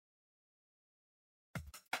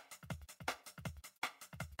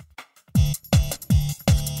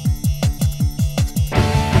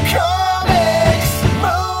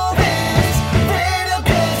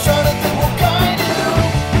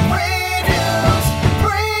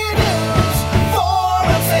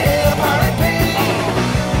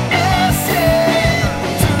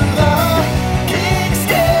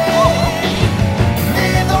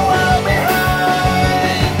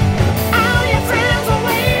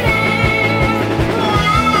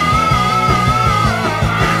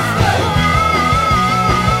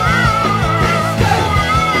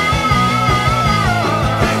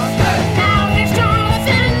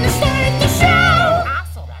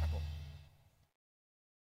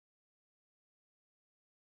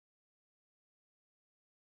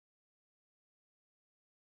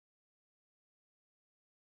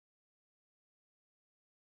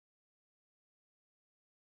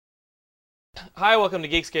Hi, welcome to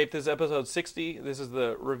Geekscape. This is episode 60. This is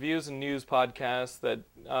the reviews and news podcast that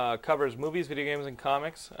covers movies, video games, and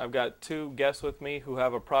comics. I've got two guests with me who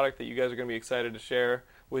have a product that you guys are going to be excited to share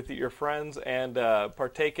with your friends and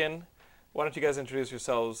partake in. Why don't you guys introduce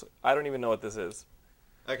yourselves? I don't even know what this is.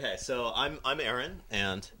 Okay, so I'm Aaron,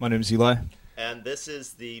 and my name's Eli. And this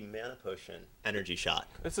is the Mana Potion Energy Shot.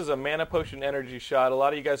 This is a Mana Potion Energy Shot. A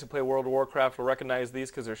lot of you guys who play World of Warcraft will recognize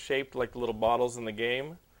these because they're shaped like the little bottles in the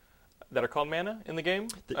game that are called mana in the game.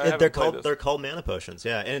 They're called Mana Potions,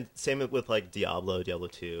 yeah. And same with like Diablo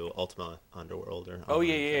 2, Ultima Underworld.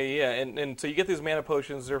 Yeah. And so you get these Mana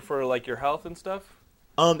Potions. They're for like your health and stuff?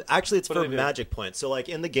 Actually, it's for magic points. So like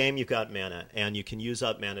in the game, you've got mana, and you can use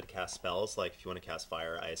up mana to cast spells, like if you want to cast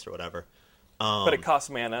fire, ice, or whatever. But it costs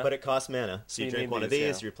mana. So you drink one of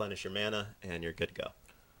these, you replenish your mana, and you're good to go.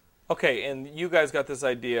 Okay, and you guys got this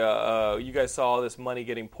idea. You guys saw all this money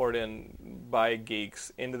getting poured in by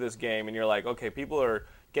geeks into this game, and you're like, okay, people are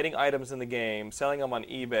getting items in the game, selling them on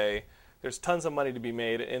eBay. There's tons of money to be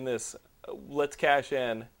made in this. Let's cash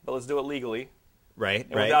in, but let's do it legally. Right.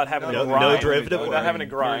 Without having to grind. No derivative. Without having to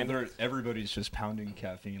grind. Everybody's just pounding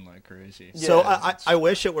caffeine like crazy. Yeah. So I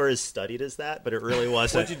wish it were as studied as that, but it really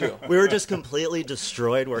wasn't. What'd you do? We were just completely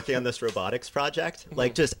destroyed working on this robotics project.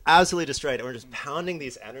 Like, just absolutely destroyed. And we're just pounding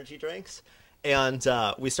these energy drinks. And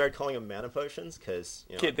we started calling them Mana Potions because,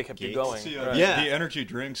 they kept you going. See, right. The energy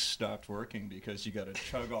drinks stopped working because you got to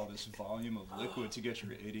chug all this volume of liquid to get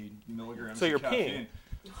your 80 milligrams so of you're caffeine. peeing.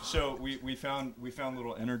 So we found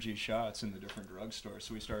little energy shots in the different drugstores.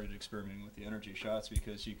 So we started experimenting with the energy shots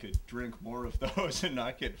because you could drink more of those and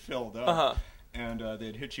not get filled up. Uh-huh. And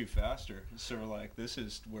they'd hit you faster. So we're like, this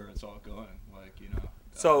is where it's all going. Like, you know.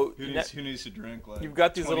 So who needs to drink like you've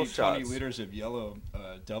got these 20, little shots. 20 liters of yellow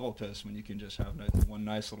devil piss when you can just have one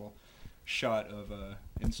nice little shot of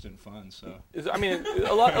instant fun. So I mean,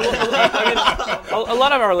 a lot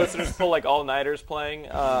of our listeners pull like all-nighters playing.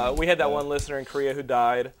 We had that one listener in Korea who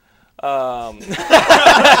died. That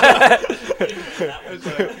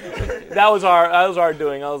was our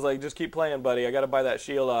doing. I was like, just keep playing, buddy. I got to buy that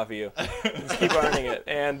shield off of you. Just keep earning it.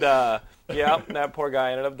 And that poor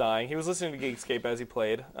guy ended up dying. He was listening to Geekscape as he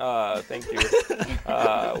played. Thank you.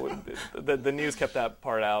 The news kept that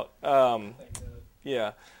part out.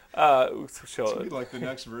 Yeah. It's gonna be like the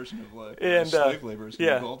next version of like slave labor is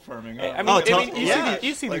gonna be gold farming.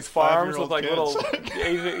 You see like these farms with like little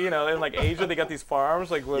Asia, in like Asia they got these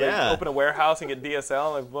farms like where they open a warehouse and get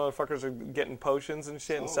DSL and like motherfuckers are getting potions and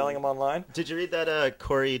shit and selling them online. Did you read that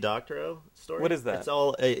Cory Doctorow story? What is that?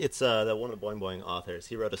 It's one of the Boing Boing authors.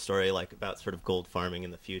 He wrote a story like about sort of gold farming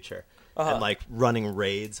in the future and like running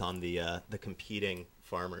raids on the competing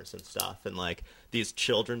farmers and stuff, and like these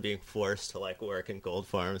children being forced to like work in gold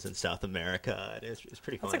farms in South America. It's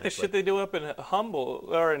pretty fun. It's like the shit they do up in Humble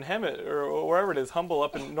or in Hemet or wherever it is, Humble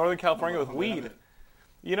up in Northern California with weed.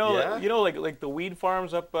 Like the weed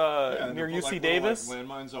farms up near UC Davis. Like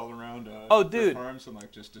landmines all around. Dude. Farms and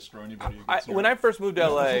like just destroy anybody. When I first moved to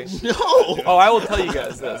LA, no. I will tell you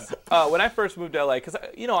guys this. When I first moved to LA, because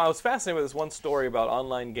I was fascinated with this one story about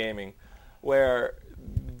online gaming, where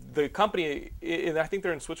the company, and I think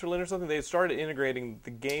they're in Switzerland or something, they started integrating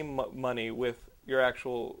the game money with your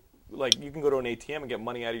actual, like, you can go to an ATM and get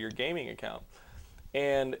money out of your gaming account.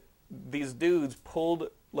 And these dudes pulled,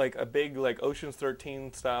 like, a big, like, Ocean's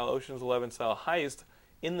 13 style, Ocean's 11 style heist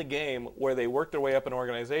in the game where they worked their way up an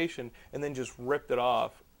organization and then just ripped it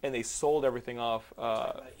off, and they sold everything off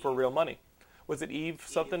for real money. Was it Eve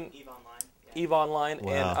something? Eve Online. Eve Online,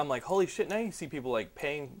 wow. And I'm like, holy shit, now you see people, like,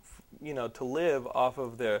 paying to live off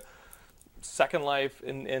of their Second Life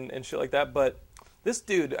and shit like that. But this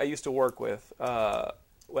dude I used to work with,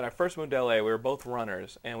 when I first moved to LA, we were both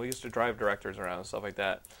runners, and we used to drive directors around and stuff like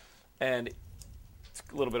that. And it's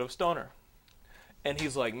a little bit of a stoner. And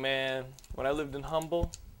he's like, man, when I lived in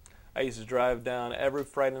Humble, I used to drive down every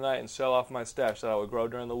Friday night and sell off my stash that I would grow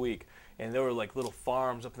during the week. And there were like little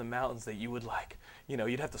farms up in the mountains that you would like,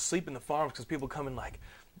 you'd have to sleep in the farms because people come and like,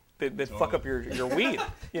 they'd fuck up your weed,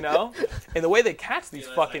 And the way they catch these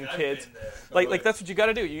fucking kids, like that's what you got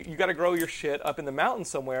to do. You got to grow your shit up in the mountains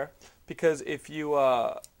somewhere, because if you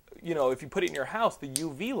if you put it in your house, the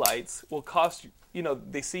UV lights will cost you.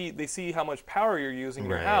 They see how much power you're using in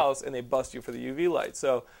your house, and they bust you for the UV lights.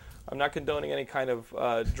 So I'm not condoning any kind of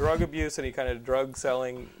drug abuse, any kind of drug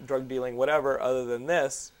selling, drug dealing, whatever, other than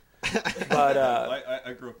this. But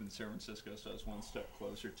I grew up in San Francisco, so I was one step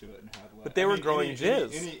closer to it and had. But they were growing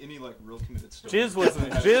jizz. Any like real committed stuff.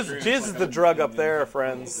 Jizz is the drug up there,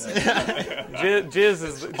 friends. Jizz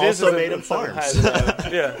is also made in farms.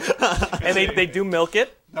 And they do milk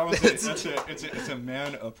it. It's a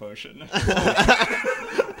man potion.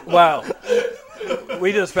 Wow.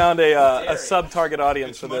 We just found a sub-target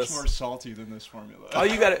audience for this. It's much more salty than this formula. All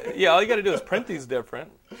you gotta do is print these different,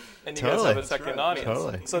 and you guys have a second audience.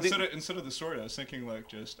 Totally. So instead of the sword, I was thinking like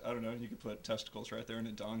just, I don't know, you could put testicles right there and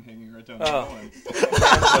a dong hanging right down the middle.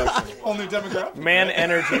 Whole new demographic. Man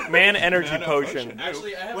energy potion.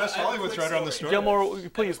 Actually, I have West Hollywood's right around the store. Gilmore,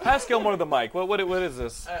 please pass Gilmore the mic. What is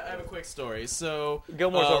this? I have a quick story. So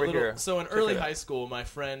Gilmore's over here. So in early high school, my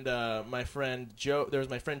friend Joe, there was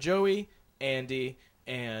my friend Joey, Andy,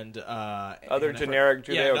 and other generic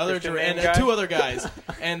Judeo-Christian and two other guys.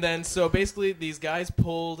 And then so basically these guys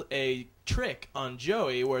pulled a trick on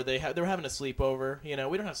Joey where they were having a sleepover. You know,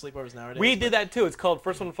 we don't have sleepovers nowadays. We did that too. It's called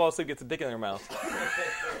first one to fall asleep gets a dick in their mouth.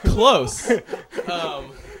 Close.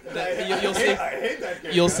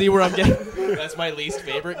 You'll see where I'm getting. That's my least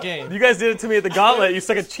favorite game. You guys did it to me at the Gauntlet. You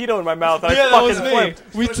stuck a Cheeto in my mouth. And I fucking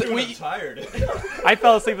flipped. I'm tired. I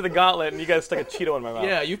fell asleep at the Gauntlet, and you guys stuck a Cheeto in my mouth.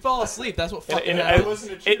 Yeah, you fall asleep. That's what fucking And happens.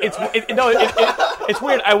 it's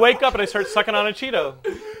weird. I wake up and I start sucking on a Cheeto.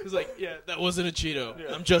 He's like, yeah, that wasn't a Cheeto.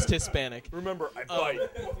 Yeah. I'm just Hispanic. Remember, I bite.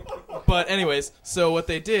 But anyways, so what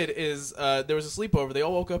they did is there was a sleepover. They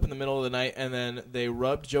all woke up in the middle of the night, and then they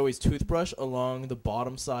rubbed Joey's toothbrush along the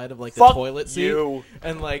bottom side of like the toilet seat,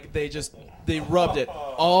 and like they rubbed it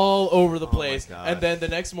all over the place. And then the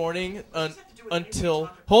next morning, until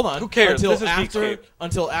who cares?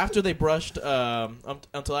 Until after they brushed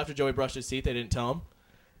until after Joey brushed his teeth, they didn't tell him.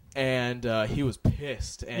 And he was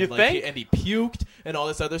pissed, and he puked, and all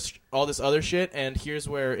this other shit. And here's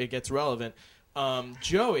where it gets relevant.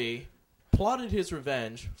 Joey plotted his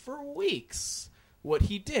revenge for weeks. What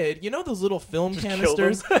he did, you know those little film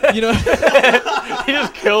canisters? You know, he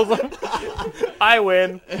just kills them. I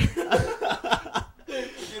win.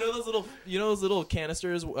 You know those little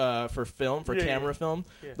canisters for film, for camera film?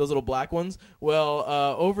 Yeah. Those little black ones? Well,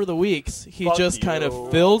 over the weeks, he kind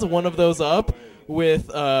of filled one of those up with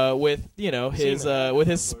his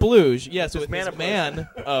splooge. Yes, with his man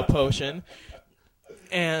potion.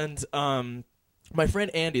 And my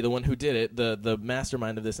friend Andy, the one who did it, the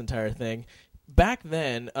mastermind of this entire thing, back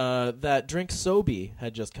then, that drink Sobe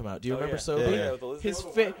had just come out. Do you remember Sobe? Yeah. His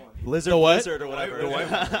Lizard, the what? Blizzard or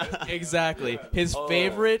whatever. Exactly. His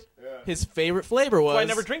favorite flavor was. Well, I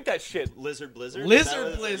never drink that shit. Lizard Blizzard.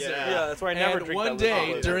 Lizard Blizzard. Yeah, that's why I never drink one that.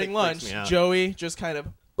 day during lunch, me out. Joey just kind of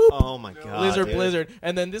boop. Oh my god. Lizard dude. Blizzard,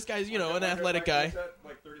 and then this guy's an athletic guy.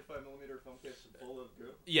 Like 35mm film case full of goo.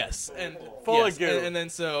 Yes, and Full of goo. and then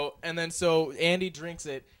so Andy drinks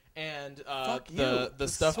it, and the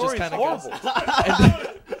stuff just story's kind of horrible. goes.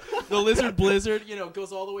 The Lizard Blizzard,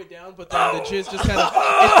 goes all the way down, but then the jizz just kind of.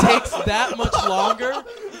 It takes that much longer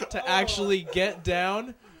to actually get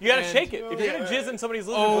down. You gotta shake it. If you're gonna jizz in somebody's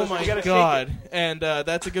lizard Oh blizzard, you my gotta god! shake it. And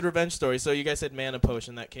that's a good revenge story. So you guys said mana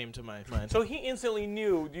potion, that came to my mind. So he instantly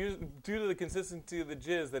knew, due to the consistency of the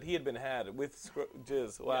jizz, that he had been had with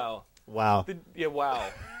jizz. Wow. Wow. Wow.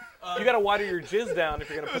 You gotta water your jizz down if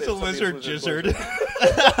you're gonna put It's it a in somebody's lizard blizzard.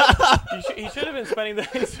 jizzard. He should have been spending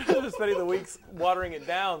the weeks watering it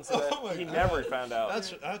down so that he never found out.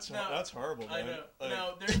 That's horrible, man. I know.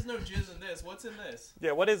 No, there is no jizz in this. What's in this?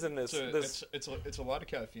 Yeah, what is in this? It's a lot of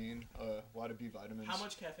caffeine, a lot of B vitamins. How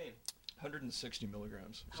much caffeine? 160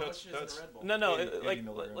 milligrams. How much is in a Red Bull? No, 80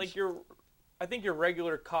 milligrams. like your, I think your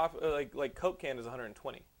regular coffee, like Coke can is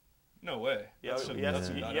 120. No way. Yeah,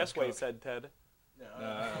 yes, way said Ted.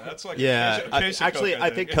 That's like Yeah, a case of actually, Coke, I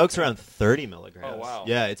think Coke's around 30 milligrams. Oh, wow.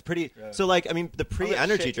 Yeah, it's pretty. Yeah. So, like, I mean, the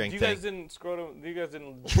pre-energy drink You thing. guys didn't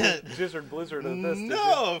jizzard blizzard of this, did you?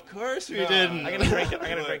 No, of course we didn't. I'm gonna drink it. I'm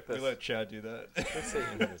gonna drink We this. let Chad do that. Let's see.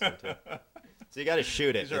 So you got to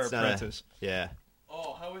shoot it. He's our It's not apprentice. yeah.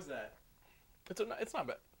 Oh, how is that? It's not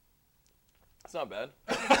bad. It's not bad.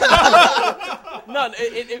 No,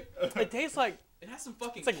 it tastes like. It has some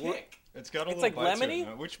fucking It's like kick. It's got a It's little like bite to it, lemony?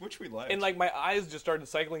 man, which we like. And like my eyes just started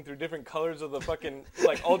cycling through different colors of the fucking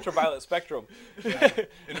like ultraviolet spectrum. in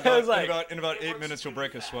I was like, about 8 minutes you'll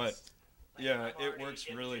break a sweat. Yeah, it works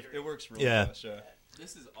really Yeah. fast. Yeah.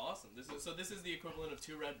 This is awesome. This is the equivalent of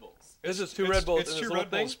 2 Red Bulls. this is 2 Red Bulls. It's in 2 this little Red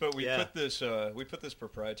Bulls, thing? but we Yeah. put this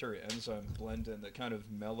proprietary enzyme blend in that kind of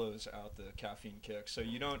mellows out the caffeine kick, so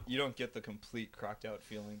you don't get the complete cracked out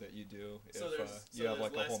feeling that you do if you have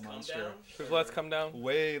like a whole monster. Because let's come down.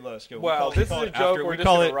 Way less good. Wow, this is a joke. We We're just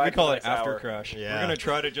call gonna it ride we call for it the next after hour. crash. Yeah. We're gonna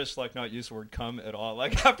try to just like not use the word "come" at all.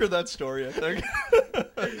 Like after that story, I think.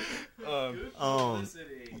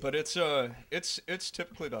 But it's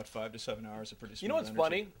typically about 5 to 7 hours of pretty smooth You know what's energy.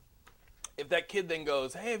 funny? If that kid then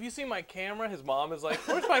goes, "Hey, have you seen my camera?" His mom is like,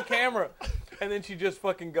 "Where's my camera?" And then she just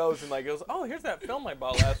fucking goes and like goes, "Oh, here's that film I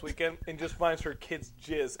bought last weekend," and just finds her kid's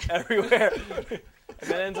jizz everywhere, and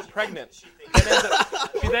then ends up pregnant.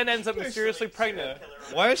 ends up mysteriously pregnant.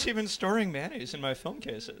 Why is she even storing mayonnaise in my film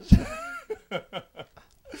cases?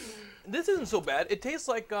 This isn't so bad. It tastes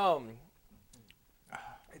like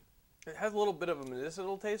it has a little bit of a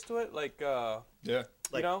medicinal taste to it, like like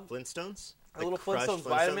Flintstones. A little Flintstones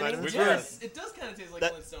vitamins. Yes, it does kind of taste like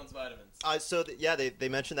Flintstones vitamins. They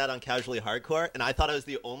mentioned that on Casually Hardcore, and I thought I was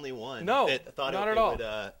the only one. No, that thought not it at all.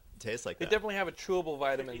 Would taste like that. They definitely have a chewable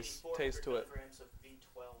vitamins taste to it.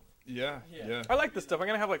 Yeah. I like this stuff. I'm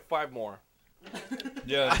gonna have like 5 more.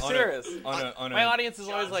 Yeah, I'm serious. My audience is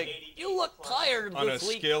always like, "You look tired on this a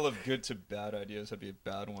week." scale of good to bad ideas, that'd be a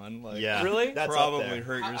bad one. Like, really? That's probably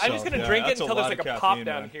hurt yourself. I'm just gonna drink it until there's like a pop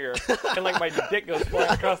down here, and like my dick goes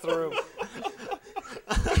flying across the room.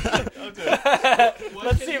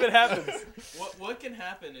 Let's see if it happens. What can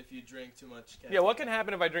happen if you drink too much caffeine? Yeah, what can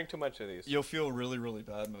happen if I drink too much of these? You'll feel really, really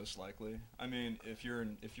bad, most likely. I mean, if you're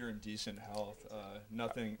in decent health,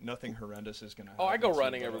 nothing horrendous is gonna happen. Oh, I go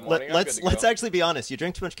running every morning. Let's actually be honest. You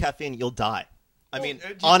drink too much caffeine, you'll die. I mean,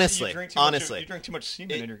 you honestly, drink too much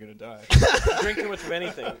semen and you're gonna die. Drink too much of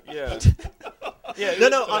anything. Yeah. Yeah.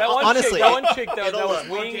 No. Honestly, that one chick that was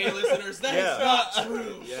winging. Okay, listeners, that's not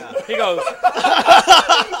true. Yeah. He goes.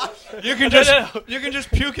 You can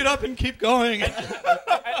just puke it up and keep going.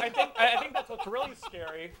 I think that's what's really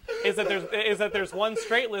scary is that there's one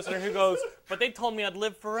straight listener who goes, but they told me I'd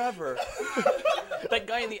live forever. That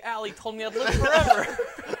guy in the alley told me I'd live forever.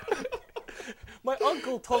 My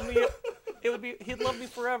uncle told me he'd love me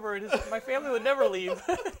forever, and my family would never leave.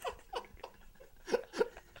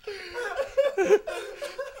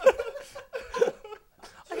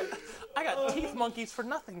 I got teeth monkeys for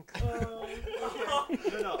nothing.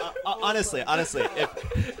 Honestly,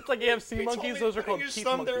 if it's like you have sea monkeys, those are called teeth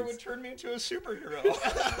monkeys. There would turn me into a superhero.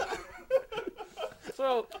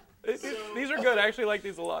 So these are good. I actually like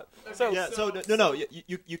these a lot.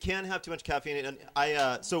 You can have too much caffeine, and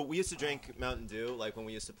so we used to drink Mountain Dew, like when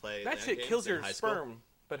we used to play. That shit kills your sperm.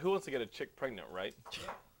 But who wants to get a chick pregnant, right?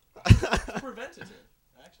 It's preventative,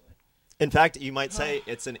 actually. In fact, you might say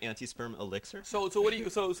it's an anti-sperm elixir. So what do you?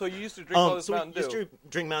 So you used to drink all this Mountain Dew? Used to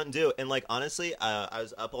drink Mountain Dew, and like honestly, I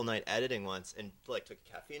was up all night editing once, and like took a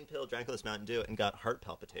caffeine pill, drank all this Mountain Dew, and got heart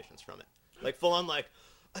palpitations from it. Like full on, like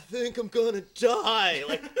I think I'm gonna die.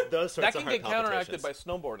 Like those sorts of heart palpitations. That can get counteracted by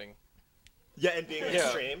snowboarding. Yeah, and being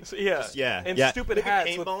extreme. Yeah. And stupid like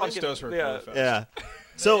hats with fucking does work really fast. Yeah.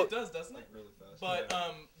 So it does, doesn't it? Really fast. But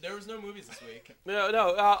there was no movies this week. No.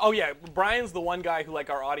 Brian's the one guy who like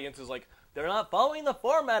our audience is like they're not following the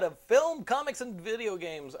format of film, comics, and video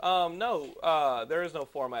games. No, there is no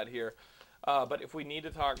format here. But if we need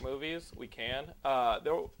to talk movies, we can.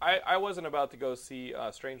 I wasn't about to go see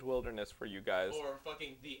Strange Wilderness for you guys. Or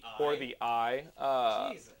fucking The Eye. Or The Eye.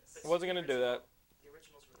 Jesus. I wasn't going to do that. The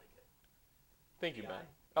original's really good. Thank you, Ben.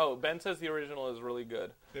 Oh, Ben says the original is really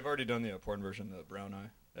good. They've already done the porn version, the Brown Eye,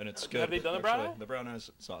 and it's good. Have they done the Brown Eye? The Brown Eye is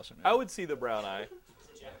awesome. Yeah. I would see the Brown Eye. It's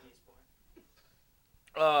a Japanese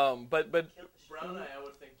porn. But Brown Eye, I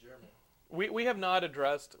would think German. we have not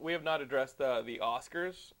addressed the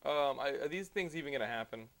Oscars. Are these things even going to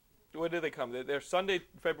happen? When do they come? They're Sunday,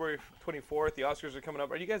 February 24th. The Oscars are coming up.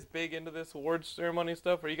 Are you guys big into this awards ceremony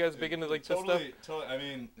stuff? Are you guys big into like this stuff? Totally. I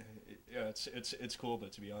mean, yeah, it's cool,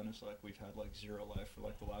 but to be honest, like we've had like zero life for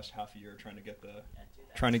like the last half a year trying to get the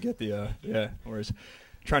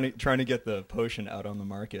potion out on the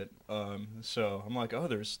market. So I'm like, oh,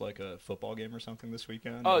 there's like a football game or something this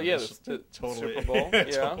weekend. Oh yeah, the totally Super Bowl. Yeah,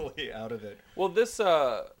 totally out of it. Well, this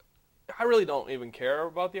I really don't even care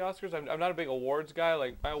about the Oscars. I'm not a big awards guy.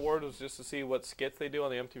 Like my award was just to see what skits they do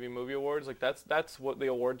on the MTV Movie Awards. Like that's what the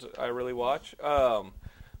awards I really watch.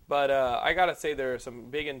 But I gotta say there are some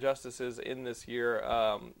big injustices in this year.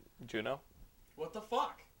 Juno. What the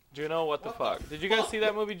fuck? Juno, what the fuck? Did you guys see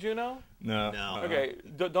that movie, Juno? No. Okay,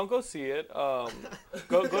 don't go see it. Go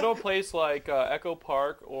to a place like Echo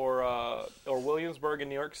Park or Williamsburg in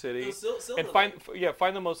New York City, and find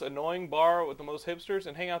the most annoying bar with the most hipsters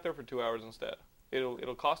and hang out there for 2 hours instead.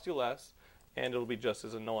 It'll cost you less, and it'll be just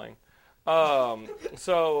as annoying. I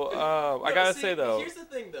gotta say though, here's the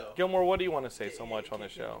thing though. Gilmore, what do you want to say so much on the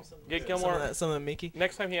show? Get Gilmore some of that Mickey.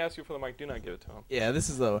 Next time he asks you for the mic, do not give it to him. Yeah,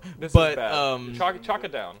 this is the. This is bad. Chalk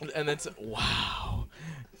it down. And then wow.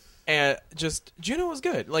 And just Juno was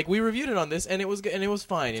good. Like we reviewed it on this, and it was good, and it was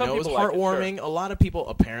fine. It was heartwarming. Sure. A lot of people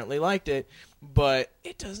apparently liked it, but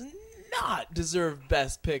it does not deserve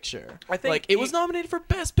Best Picture. I think it was nominated for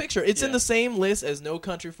Best Picture. It's in the same list as No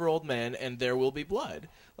Country for Old Men and There Will Be Blood.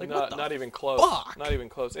 Like not even close. Fuck? Not even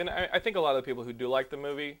close. And I think a lot of the people who do like the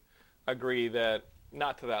movie agree that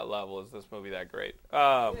not to that level is this movie that great.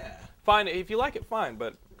 Fine if you like it, fine,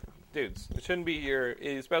 but dudes, it shouldn't be here,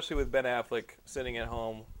 especially with Ben Affleck sitting at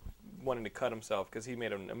home wanting to cut himself because he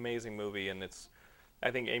made an amazing movie, and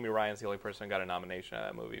I think Amy Ryan's the only person who got a nomination out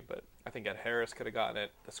of that movie, but I think Ed Harris could have gotten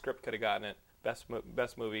it, the script could have gotten it,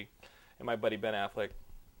 best movie, and my buddy Ben Affleck,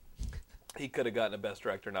 he could have gotten a Best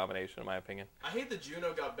Director nomination, in my opinion. I hate that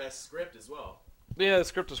Juno got Best Script as well. Yeah, the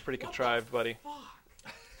script was pretty contrived, buddy.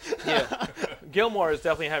 Yeah, Gilmore is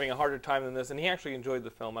definitely having a harder time than this, and he actually enjoyed the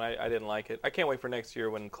film, and I didn't like it. I can't wait for next year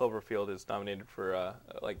when Cloverfield is nominated for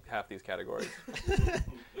like half these categories.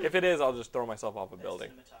 If it is, I'll just throw myself off a building.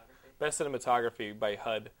 Best cinematography by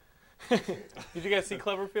HUD. Did you guys see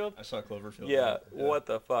Cloverfield? I saw Cloverfield. Yeah, what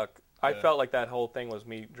the fuck? I felt like that whole thing was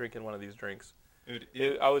me drinking one of these drinks. Dude,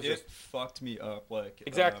 it fucked me up. Like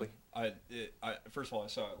exactly. I first of all, I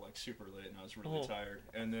saw it like super late, and I was really tired.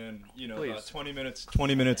 And then Please. about 20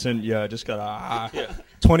 minutes in, I just got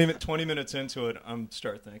 20 minutes into it, I'm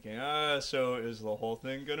start thinking, so is the whole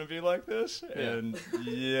thing gonna be like this? Yeah. And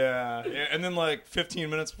yeah, and then like 15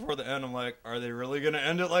 minutes before the end, I'm like, are they really gonna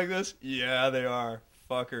end it like this? Yeah, they are,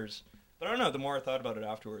 fuckers. But I don't know. The more I thought about it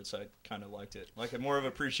afterwards, I kind of liked it. Like, had more of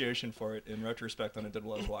appreciation for it in retrospect than I did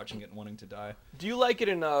while I was watching it and wanting to die. Do you like it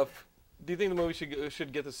enough? Do you think the movie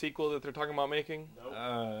should get the sequel that they're talking about making? Nope.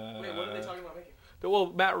 Wait, what are they talking about making?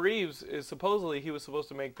 Well, Matt Reeves is supposedly he was supposed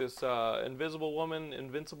to make this Invincible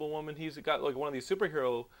Woman. He's got like one of these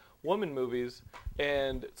superhero woman movies,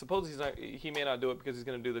 and supposedly he may not do it because he's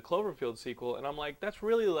going to do the Cloverfield sequel. And I'm like, that's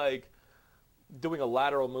really like doing a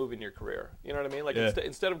lateral move in your career. You know what I mean? Like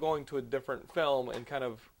instead of going to a different film and kind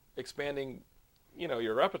of expanding,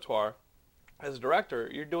 your repertoire as a director,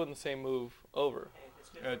 you're doing the same move over.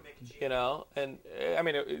 And I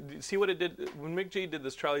mean, see what it did when Mick G did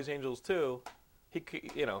this Charlie's Angels 2. He,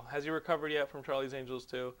 has he recovered yet from Charlie's Angels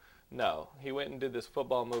 2? No. He went and did this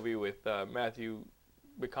football movie with Matthew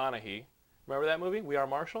McConaughey. Remember that movie, We Are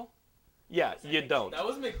Marshall? Yeah, you don't. That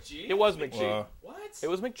was Mick G? It was Mick G. What? It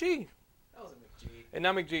was Mick G. That wasn't Mick G. And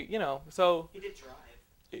now Mick G, so He did Drive.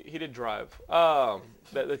 He did Drive.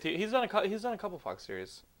 He's done a couple Fox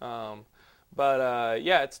series. But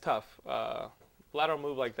it's tough. Lateral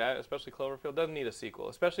move like that, especially Cloverfield, doesn't need a sequel,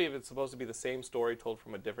 especially if it's supposed to be the same story told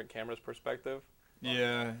from a different camera's perspective.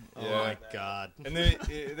 Yeah. Oh my God. And they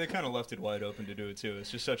kind of left it wide open to do it too.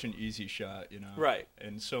 It's just such an easy shot, Right.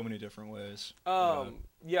 In so many different ways.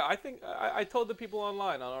 Yeah, I think I told the people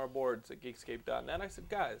online on our boards at Geekscape.net, I said,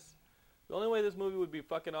 guys, the only way this movie would be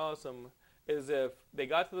fucking awesome is if they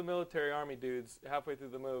got to the military army dudes halfway through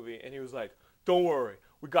the movie, and he was like, don't worry,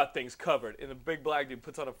 we got things covered. And the big black dude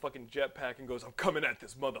puts on a fucking jetpack and goes, I'm coming at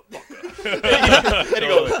this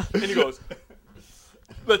motherfucker. and he goes,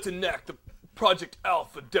 let's enact the Project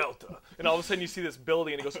Alpha Delta. And all of a sudden you see this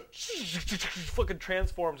building and it goes, fucking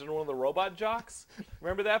transforms into one of the robot jocks.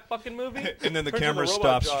 Remember that fucking movie? And then the camera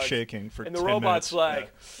stops shaking for 10 minutes. And the robot's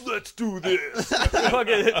like, let's do this.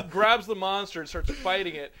 Fucking grabs the monster and starts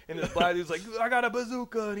fighting it. And this black dude's like, I got a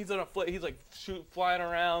bazooka. And he's on he's like flying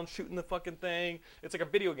around, shooting the fucking thing. It's like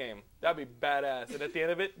a video game. That'd be badass. And at the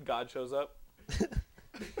end of it, God shows up.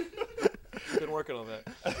 Been working on that.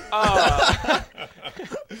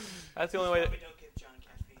 That's the only way. Probably don't give John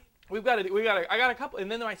caffeine. I got a couple,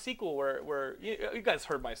 and then my sequel where you guys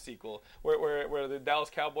heard my sequel where the Dallas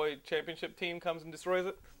Cowboy championship team comes and destroys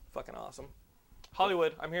it. Fucking awesome.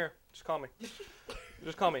 Hollywood, I'm here. Just call me.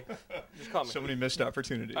 Just call me. So many missed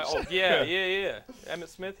opportunities. Yeah. Emmett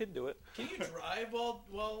Smith, he'd do it. Can you drive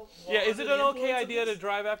while Yeah, is it under an the okay influence of idea to this?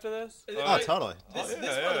 drive after this? Oh, totally. This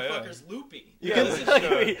yeah. motherfucker's loopy.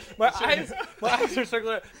 My eyes are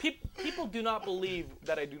circular. People do not believe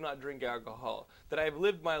that I do not drink alcohol. That I've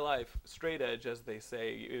lived my life straight edge, as they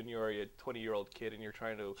say, when you're a 20-year-old kid and you're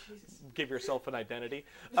trying to give yourself an identity.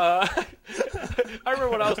 I remember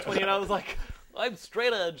when I was 20 and I was like, I'm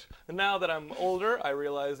straight edge. And now that I'm older, I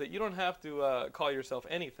realize that you don't have to call yourself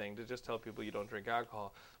anything to just tell people you don't drink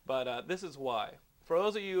alcohol. But this is why. For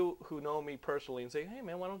those of you who know me personally and say, hey,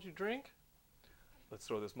 man, why don't you drink? Let's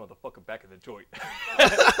throw this motherfucker back in the joint. Oh,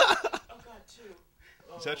 God, too.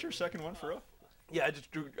 Is that your second one for real? Yeah, I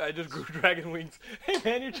just grew dragon wings. Hey,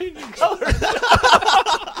 man, you're changing colors.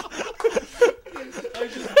 I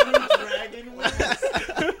just grew dragon wings.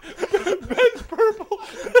 Ben's purple.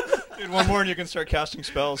 Dude, one more and you can start casting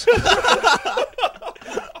spells.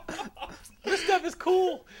 This stuff is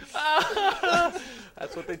cool.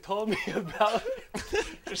 That's what they told me about.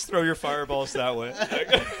 Just throw your fireballs that way.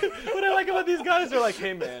 What I like about these guys, they're like,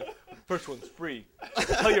 hey, man, first one's free.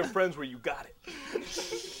 Tell your friends where you got it.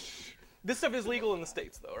 This stuff is legal in the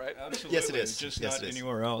States, though, right? Absolutely. Yes, it is. Just Yes, not it is.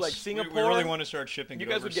 anywhere else. Like Singapore. We really want to start shipping You it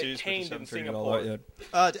guys would get overseas, but caned just in haven't figured it all out Singapore.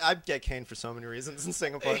 yet. I'd get caned for so many reasons in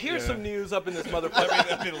Singapore. Here's some news up in this motherfucker.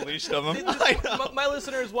 That'd be the least of them. My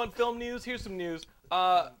listeners want film news. Here's some news.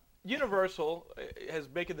 Universal has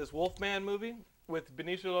making this Wolfman movie with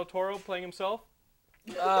Benicio del Toro playing himself.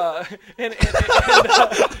 And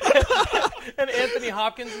Anthony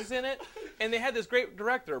Hopkins is in it, and they had this great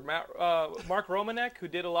director, Mark Romanek, who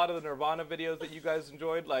did a lot of the Nirvana videos that you guys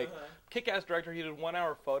enjoyed, like kick-ass director. He did 1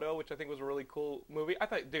 Hour Photo, which I think was a really cool movie. I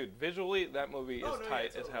thought, dude, visually that movie is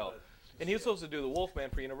tight as hell. And he was supposed to do the Wolfman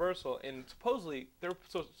for Universal, and supposedly they were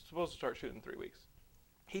supposed to start shooting in 3 weeks.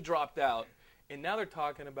 He dropped out, and now they're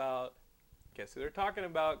talking about. Guess who they're talking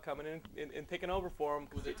about coming in and taking over for him?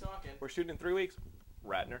 Who's they talking? We're shooting in 3 weeks.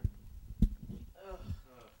 Ratner.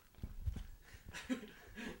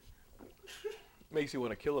 Makes you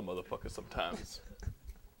want to kill a motherfucker sometimes.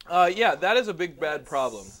 Yeah, that is a big bad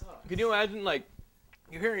problem. Can you imagine, like,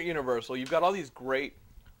 you're here at Universal, you've got all these great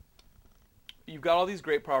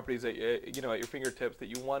properties that at your fingertips that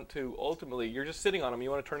you want to ultimately, you're just sitting on them, you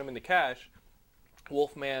want to turn them into cash.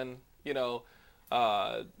 Wolfman,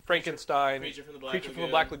 Frankenstein, Creature from the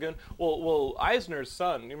Black Lagoon. Well, Eisner's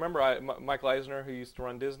son. You remember Michael Eisner, who used to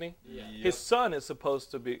run Disney? Yeah. His son was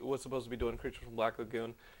supposed to be doing Creature from Black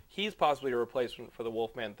Lagoon. He's possibly a replacement for the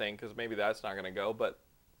Wolfman thing because maybe that's not going to go. But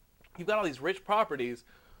you've got all these rich properties.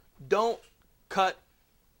 Don't cut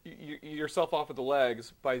yourself off at the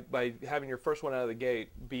legs by having your first one out of the gate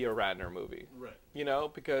be a Ratner movie. Right.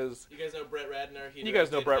 Because you guys know Brett Ratner. You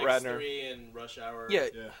guys know Brett Ratner. X3 and Rush Hour. Yeah.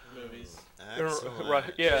 Movies. Right.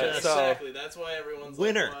 Yeah. Exactly. That's why everyone's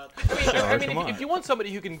winner. Like, I mean, if you want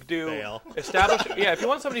somebody who can do if you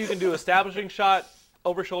want somebody who can do establishing shot,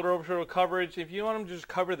 over shoulder coverage, if you want them to just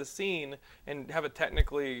cover the scene and have a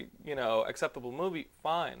technically, acceptable movie,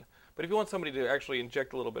 fine. But if you want somebody to actually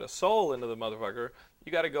inject a little bit of soul into the motherfucker,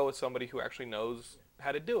 you got to go with somebody who actually knows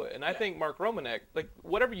how to do it. And I think Mark Romanek, like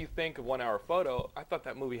whatever you think of 1 Hour Photo, I thought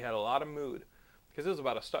that movie had a lot of mood because it was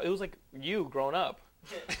about it was like you growing up.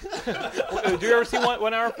 Did you ever see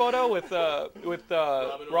 1 Hour Photo with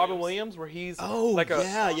Robin Williams, where he's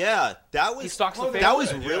yeah, that was he stalks the family? That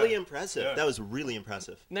was really impressive. Yeah. That was really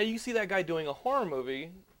impressive. Now you see that guy doing a horror movie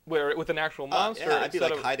with an actual monster. Yeah, I'd be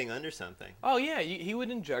like hiding under something. Oh yeah, he would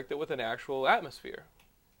inject it with an actual atmosphere.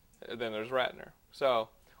 Then there's Ratner. So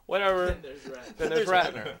whatever. Then there's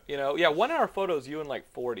Ratner. 1 Hour Photo is you in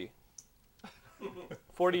like 40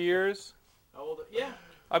 years. How old? Yeah.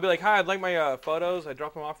 I'd be like, hi, I'd like my photos. I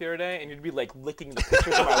dropped them off the other day, and you'd be like licking the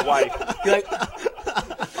pictures of my wife. Be like,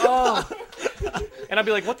 oh. And I'd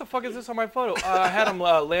be like, what the fuck is this on my photo? I had them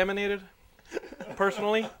laminated,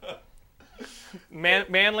 personally. Man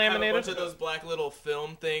laminated. A bunch of those black little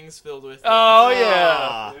film things filled with. Oh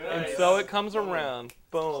yeah. Nice. And so it comes around.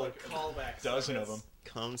 Boom. Like callback. Dozen of them.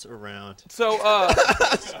 Comes around. So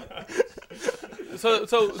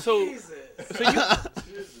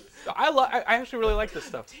I actually really like this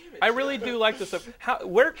stuff. I really do like this stuff.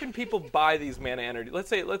 Where can people buy these mana energy? Let's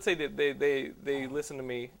say that they listen to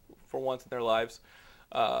me for once in their lives,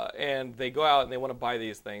 and they go out and they want to buy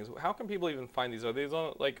these things. How can people even find these? Are these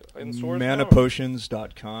on in stores?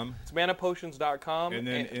 Manapotions.com. It's manapotions.com. And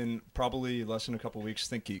then in probably less than a couple weeks,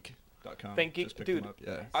 ThinkGeek.com. ThinkGeek, dude.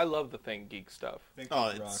 Yeah. I love the ThinkGeek stuff.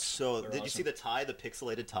 It's so. Did you see the tie, the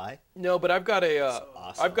pixelated tie? No, but I've got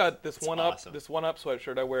awesome. I've got this one up awesome.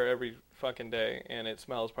 sweatshirt I wear every fucking day, and it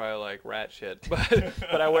smells probably like rat shit,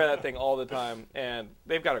 but I wear that thing all the time, and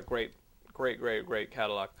they've got a great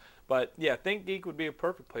catalog. But yeah, ThinkGeek would be a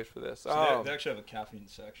perfect place for this. So they actually have a caffeine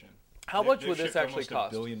section. How much would this actually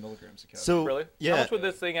cost? 1 billion milligrams of caffeine. So really? Yeah. How much would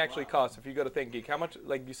this thing actually cost if you go to ThinkGeek? How much?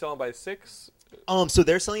 Like you sell them by 6? So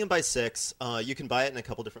they're selling them by 6. You can buy it in a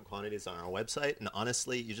couple different quantities on our website, and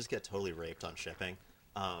honestly, you just get totally raped on shipping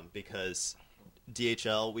because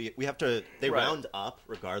DHL we have to round up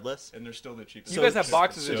regardless, and they're still the cheapest. You guys have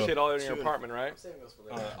boxes of shit all in your apartment, right? I'm saving those for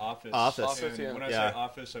later. Office. Yeah. When I say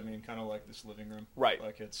office, I mean kind of like this living room. Right.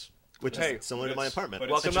 Like it's which is similar to my apartment.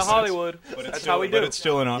 Welcome to Hollywood. That's how we do. But it's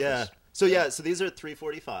still an office. Yeah. So these are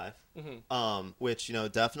 $345, which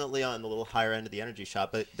definitely on the little higher end of the energy shop,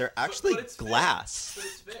 but they're actually glass, But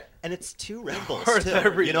it's fair. and it's 2 Red Bulls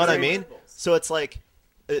too. You know what I mean? So it's like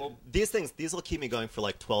these will keep me going for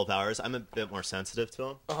like 12 hours. I'm a bit more sensitive to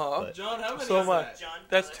them. John, how many So is much. that? John,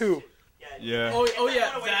 That's 2. Yeah. Oh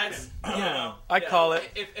yeah, that's I call it.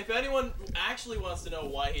 If anyone actually wants to know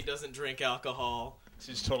why he doesn't drink alcohol,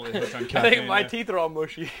 She's totally hooked on I caffeine. think my teeth are all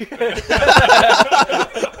mushy.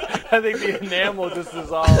 I think the enamel just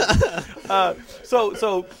dissolved.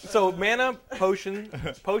 So mana potion.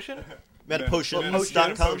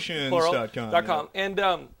 Metapotions.com. Metapotions.com.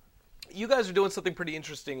 And you guys are doing something pretty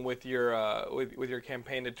interesting with your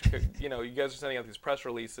campaign. You guys are sending out these press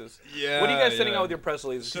releases. Yeah. What are you guys sending out with your press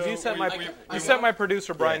releases? Because you sent my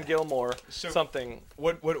producer Brian Gilmore something.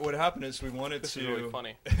 What happened is we wanted This to. is really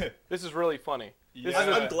funny. This is really funny. Yeah.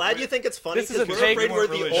 I'm glad you think it's funny. This is a we're take- afraid we're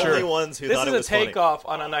the really only sure. ones who This thought is it a was funny. takeoff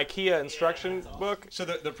on an IKEA instruction book. So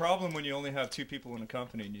the problem when you only have two people in a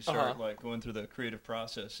company and you start like going through the creative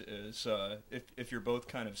process is if you're both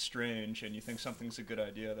kind of strange and you think something's a good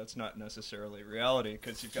idea, that's not necessarily reality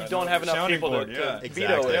because you've got You don't have enough sounding people board. to Yeah. veto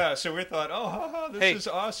Exactly. it. Yeah, so we thought, this is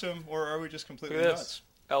awesome, or are we just completely Look at this. nuts?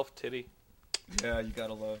 Elf titty. Yeah, you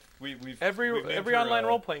gotta love. We've Every named online her,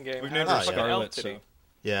 role playing game We've has named a her fucking Scarlet. elf titty. So,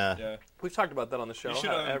 Yeah. yeah. We've talked about that on the show. You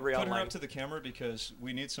should how every put her online. up to the camera because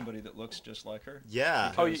we need somebody that looks just like her. Yeah.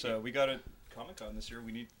 Because, we got a Comic-Con this year.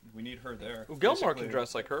 We need her there. Well, Gilmore Basically. can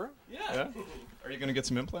dress like her. Yeah. Are you gonna get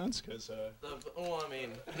some implants? Because I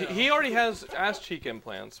mean, He already has ass cheek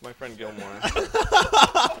implants, my friend Gilmore.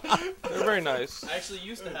 They're very nice. I actually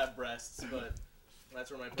used to have breasts, but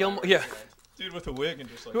that's where my Gilmore, priorities yeah. went. dude with a wig and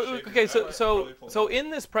just like. Okay, so in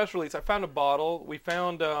this press release, I found a bottle. We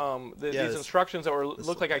found these instructions that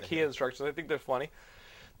look like IKEA instructions. I think they're funny.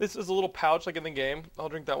 This is a little pouch like in the game. I'll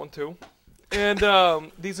drink that one too.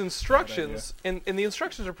 And these instructions, and the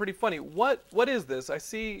instructions are pretty funny. What is this? I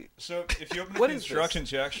see. So if you open What the is this?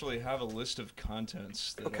 instructions, you actually have a list of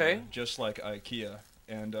contents that are just like IKEA,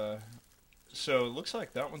 and so it looks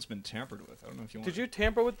like that one's been tampered with. I don't know if you want. Did you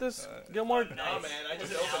tamper with this, Gilmore? No, man, I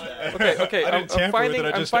just opened that. Okay. I didn't tamper with it, I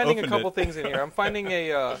I'm just finding a opened couple it. things in here. I'm finding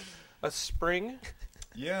a spring.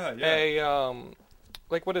 Yeah. A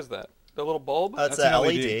like what is that? The little bulb? That's an a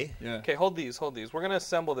LED. LED. Yeah. Okay, hold these. We're going to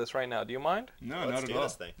assemble this right now. Do you mind? No, Let's not do at all.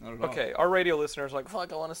 this thing. Not at all. Okay, our radio listeners are like,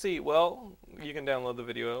 fuck, I want to see. Well, you can download the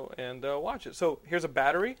video and watch it. So here's a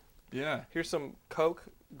battery. Yeah. Here's some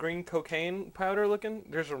green cocaine powder looking.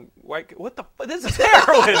 There's some white. What the fuck? This is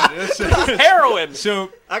heroin! This is heroin! So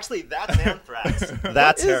Actually, that's anthrax.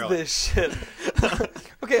 That's What heroin. is this shit?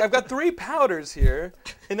 Okay, I've got 3 powders here.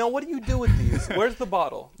 And now what do you do with these? Where's the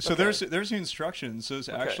bottle? So Okay. there's the instructions. Those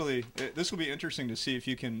actually, this will be interesting to see if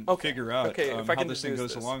you can figure out if I how can this thing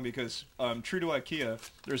deduce goes this. along. Because true to IKEA,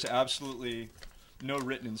 there's absolutely no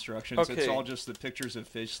written instructions. Okay. It's all just the pictures of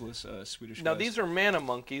faceless Swedish Now, guys. these are mana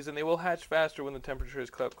monkeys, and they will hatch faster when the temperature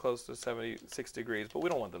is close to 76 degrees, but we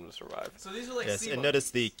don't want them to survive. So these are like Yes, sea and monkeys.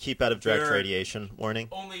 notice the keep out of direct They're- radiation warning.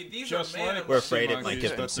 Only these just are mana like We're monkeys. afraid sea it might monkeys,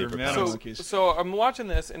 give them but they're superpowers. mana So, monkeys. so I'm watching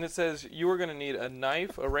this, and it says you are going to need a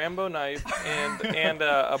knife, a Rambo knife, and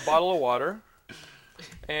a bottle of water.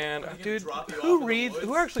 And gonna dude, drop you off who in the reads? woods?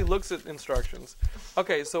 Who actually looks at instructions?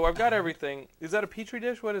 Okay, so I've got everything. Is that a petri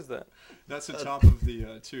dish? What is that? That's the top of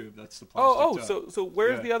the tube. That's the plastic top. So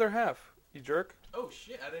where's Yeah. the other half? You jerk. Oh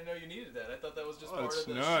shit! I didn't know you needed that. I thought that was just Oh, part it's, of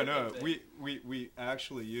the no. shipping thing. We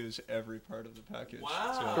actually use every part of the package.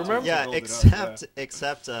 Wow. to Remember- Yeah, build it up,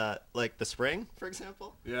 except like the spring, for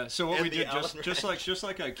example. Yeah. So what And we the did, Allen just like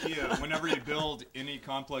IKEA, whenever you build any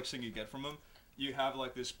complex thing you get from them, you have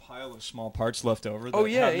like this pile of small parts left over that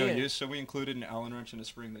have no use. So we included an Allen wrench and a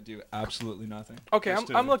spring that do absolutely nothing. Okay, Just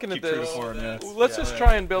I'm to looking at keep true to this. form, yeah. Let's just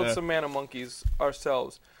try and build Yeah. some mana monkeys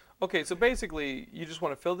ourselves. Okay, so basically, you just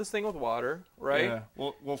want to fill this thing with water, right?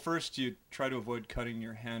 Yeah. Well, first you try to avoid cutting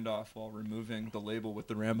your hand off while removing the label with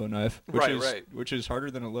the Rambo knife, which is harder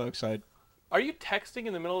than it looks. Are you texting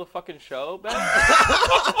in the middle of the fucking show, Ben?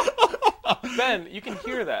 Ben, you can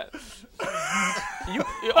hear that.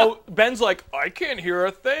 Ben's like, I can't hear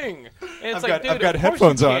a thing. And it's I've dude, got of course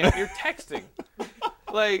headphones you on. can't. You're texting.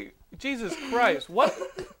 Like, Jesus Christ, what?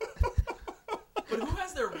 But who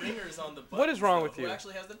has their ringers on the buttons? What is wrong though? with you? Who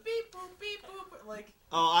actually has the beep boop beep boop? Like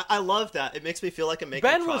Oh, I love that. It makes me feel like I'm making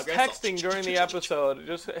Ben was progress. texting during the episode,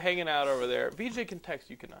 just hanging out over there. VJ can text,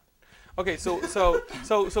 you cannot. Okay, so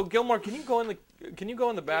Gilmore, can you go in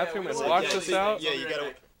the bathroom and watch this out? Yeah, you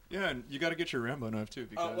gotta. Yeah, and you got to get your Rambo knife too.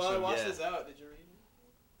 Because, while I watch yeah. this out, did you read?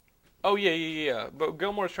 Oh yeah. But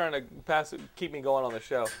Gilmore's trying to keep me going on the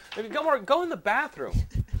show. Maybe Gilmore, go in the bathroom.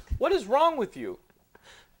 What is wrong with you?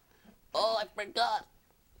 Oh, I forgot.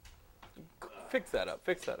 Fix that up.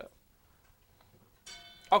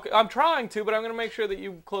 Okay, I'm trying to, but I'm going to make sure that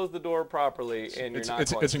you close the door properly and you're not.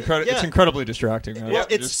 It's incredibly distracting. Right? Well,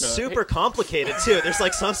 it's super complicated too. There's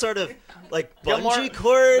like some sort of like Gilmore, bungee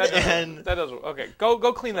cord that doesn't. Okay, go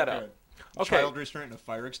clean that up. Okay. Child restraint and a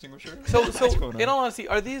fire extinguisher. So What's going on? in all honesty,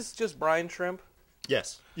 are these just brine shrimp?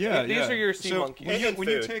 Yes. Yeah, These are your sea monkeys. When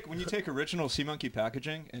you take original sea monkey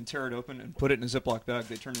packaging and tear it open and put it in a Ziploc bag,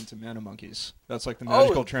 they turn into mana monkeys. That's like the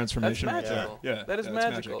magical transformation. That's right magical. there. Yeah, that is that's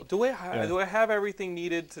magical. magic. Do I have everything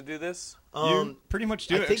needed to do this? You pretty much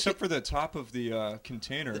do, except for the top of the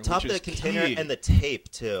container. The top of the container and the tape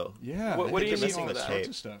too. Yeah. What do you mean missing all the that?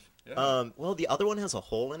 tape? Stuff. Yeah. Well, the other one has a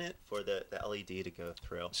hole in it for the LED to go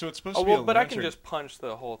through. So it's supposed to be a but lantern. I can just punch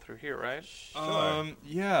the hole through here, right? Sure.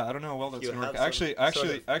 Yeah, I don't know. Well, that's gonna work.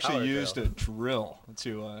 Actually used a drill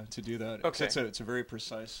to do that. Okay. It's a very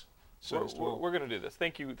precise sized hole. We're gonna do this.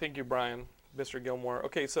 Thank you, Brian, Mr. Gilmore.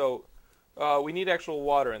 Okay, so we need actual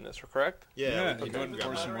water in this, correct? Yeah. Okay. You go ahead and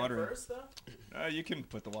pour some water in. First, though? You can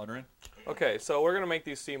put the water in. Okay, so we're gonna make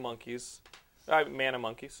these sea monkeys, mana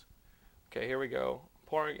monkeys. Okay, here we go.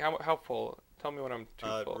 Pouring. How full? Tell me when I'm too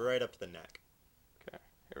full. Right up to the neck. Okay,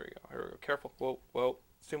 here we go. Careful. Whoa.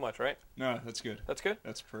 It's too much, right? No, that's good. That's good.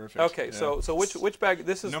 That's perfect. Okay, yeah. so which bag?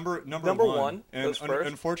 This is number one. And goes first.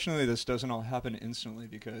 Unfortunately, this doesn't all happen instantly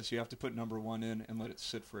because you have to put number 1 in and let it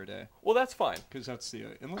sit for a day. Well, that's fine. Because that's the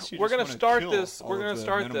unless you We're just gonna wanna start kill this. all We're of gonna the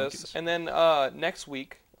start nano this, monkeys. and then next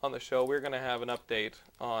week on the show we're gonna have an update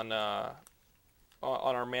on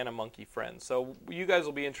our mana monkey friends. So you guys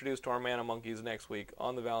will be introduced to our mana monkeys next week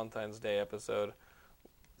on the Valentine's Day episode.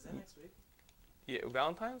 Is that next week? Yeah,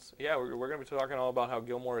 Valentine's? Yeah, we're going to be talking all about how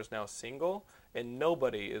Gilmore is now single and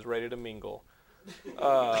nobody is ready to mingle.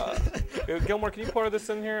 Gilmore, can you pour this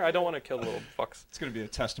in here? I don't want to kill the little fucks. It's going to be a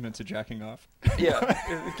testament to jacking off.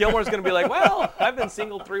 Yeah. Gilmore's going to be like, well, I've been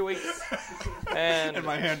single 3 weeks. And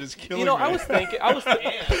my hand is killing me. I was thinking, I was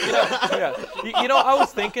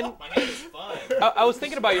thinking My hand is fine. I was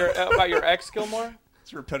thinking about your ex, Gilmore.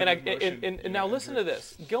 Repetitive and now listen to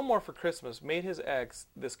this. Gilmore for Christmas made his ex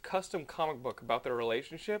this custom comic book about their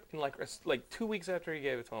relationship, and like 2 weeks after he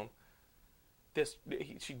gave it to him,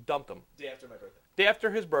 she dumped him. Day after my birthday. Day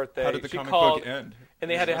after his birthday, how did the she comic called, book end?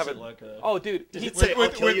 and they had to have it. Like oh, dude, Did it say, I'll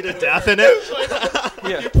kill you to death in it?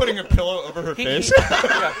 yeah. You're putting a pillow over her face?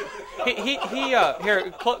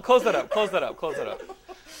 Here, close that up.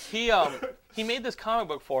 He made this comic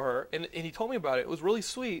book for her, and he told me about it. It was really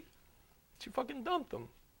sweet. She fucking dumped him.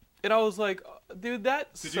 And I was like, dude,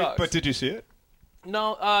 that sucks. But did you see it?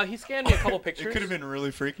 No, he scanned me a couple pictures. It could have been really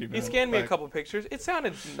freaky, man. He scanned me a couple pictures. It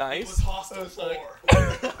sounded nice. It was hostile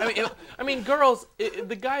for. I mean, girls,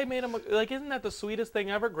 the guy made him, like, isn't that the sweetest thing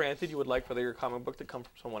ever? Granted, you would like for your comic book to come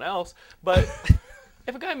from someone else, but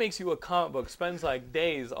if a guy makes you a comic book, spends like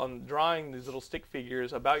days on drawing these little stick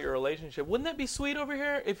figures about your relationship, wouldn't that be sweet over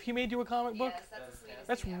here if he made you a comic book? Yes, that's the sweetest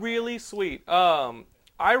That's thing ever. really sweet.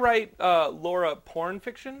 I write Laura porn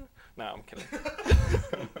fiction. No, I'm kidding.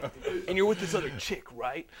 And you're with this other chick,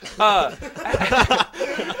 right?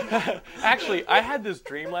 Actually, I had this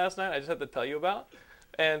dream last night I just have to tell you about.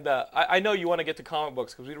 And I know you want to get to comic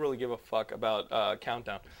books because we don't really give a fuck about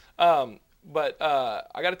Countdown. But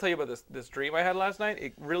I got to tell you about this dream I had last night.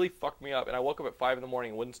 It really fucked me up. And I woke up at 5 in the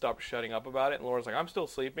morning and wouldn't stop shutting up about it. And Laura's like, I'm still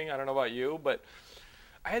sleeping. I don't know about you. But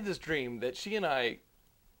I had this dream that she and I...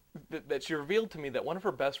 that she revealed to me that one of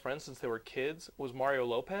her best friends since they were kids was Mario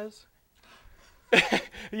Lopez.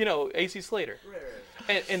 You know, AC Slater.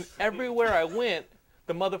 Right. And everywhere I went,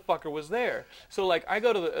 the motherfucker was there. So like I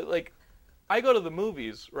go to the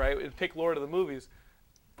movies, right? And take Laura to the movies.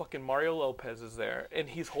 Fucking Mario Lopez is there, and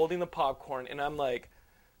he's holding the popcorn, and I'm like,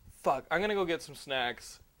 fuck, I'm gonna go get some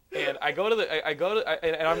snacks. And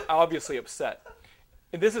and I'm obviously upset.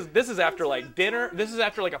 And this is after like dinner. This is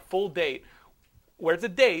after like a full date. Where it's a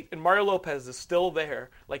date, and Mario Lopez is still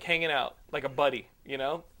there, like hanging out, like a buddy, you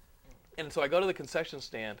know? And so I go to the concession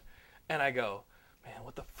stand, and I go, man,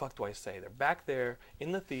 what the fuck do I say? They're back there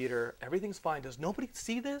in the theater. Everything's fine. Does nobody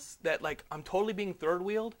see this? That, like, I'm totally being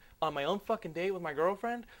third-wheeled on my own fucking date with my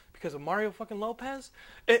girlfriend because of Mario fucking Lopez?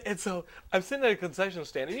 And so I'm sitting at a concession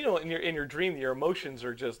stand, and, you know, in your dream, your emotions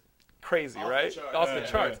are just crazy, right? Off the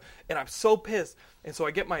charts. Yeah. And I'm so pissed. And so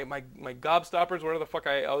I get my gobstoppers, whatever the fuck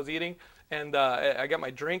I was eating, and I get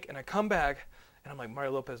my drink, and I come back, and I'm like,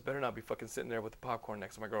 Mario Lopez better not be fucking sitting there with the popcorn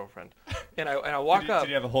next to my girlfriend. And I walk up. Did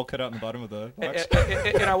you have a hole cut out in the bottom of the box?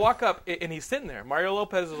 And I walk up, and he's sitting there. Mario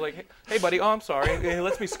Lopez is like, hey, buddy, oh, I'm sorry. And he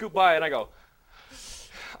lets me scoot by, and I go,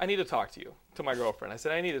 I need to talk to you, to my girlfriend. I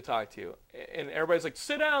said, I need to talk to you. And everybody's like,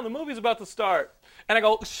 sit down, the movie's about to start. And I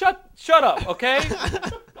go, shut up, okay?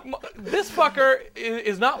 This fucker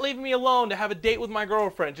is not leaving me alone to have a date with my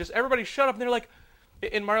girlfriend. Just everybody shut up. And they're like,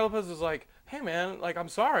 and Mario Lopez is like, hey, man, like, I'm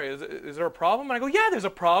sorry. Is there a problem? And I go, yeah, there's a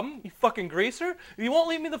problem, you fucking greaser. You won't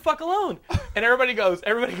leave me the fuck alone. And everybody goes,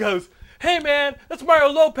 hey, man, that's Mario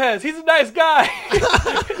Lopez. He's a nice guy.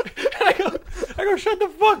 And I go, shut the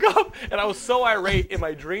fuck up. And I was so irate in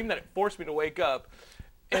my dream that it forced me to wake up.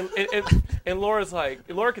 And Laura's like,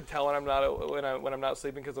 Laura can tell when I'm not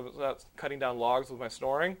sleeping because I'm not cutting down logs with my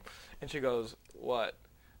snoring. And she goes, what?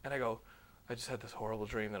 And I go, I just had this horrible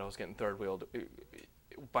dream that I was getting third wheeled.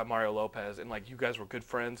 by Mario Lopez, and like you guys were good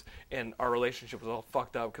friends, and our relationship was all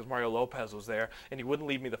fucked up because Mario Lopez was there, and he wouldn't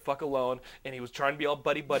leave me the fuck alone, and he was trying to be all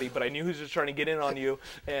buddy, but I knew he was just trying to get in on you,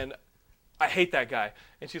 and I hate that guy.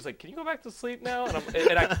 And she's like, can you go back to sleep now?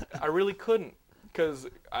 And I really couldn't, because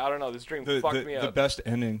I don't know, this dream fucked me up. The best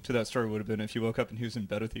ending to that story would have been if you woke up and he was in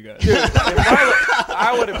bed with you guys. Dude,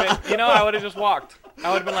 I would have been, I would have just walked.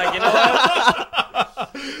 I would have been like,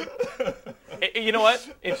 you know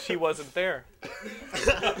what? If she wasn't there.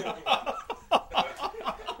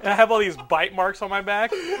 And I have all these bite marks on my back.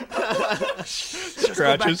 Just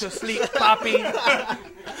go back to sleep, Poppy.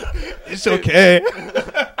 It's okay.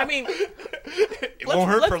 I mean, it won't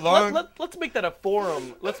hurt for long. Let's make that a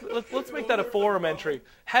forum. Let's make that a forum entry.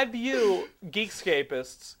 Have you,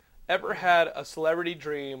 Geekscapists, ever had a celebrity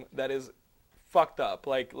dream that is fucked up,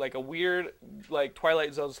 like a weird, like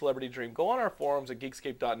Twilight Zone celebrity dream? Go on our forums at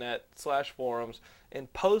geekscape.net/forums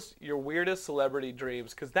and post your weirdest celebrity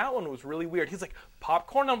dreams, because that one was really weird. He's like,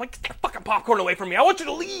 popcorn? I'm like, get that fucking popcorn away from me. I want you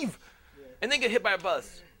to leave. And then get hit by a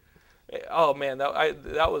bus. Oh, man,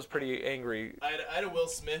 that was pretty angry. I had a Will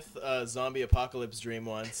Smith zombie apocalypse dream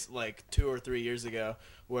once, like 2 or 3 years ago,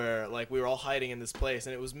 where like we were all hiding in this place,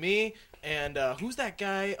 and it was me and who's that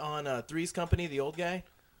guy on Three's Company, the old guy?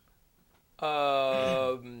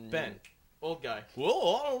 Ben. Old guy.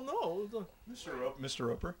 Whoa, I don't know. Mr.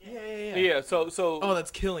 Roper? Yeah, so oh, that's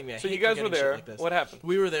killing me. So you guys were there. What happened?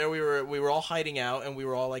 We were there. We were all hiding out, and we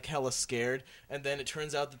were all like hella scared. And then it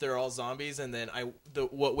turns out that they're all zombies. And then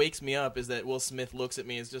what wakes me up is that Will Smith looks at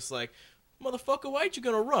me and is just like, "Motherfucker, why ain't you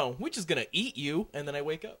gonna run? We're just gonna eat you." And then I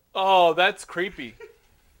wake up. Oh, that's creepy.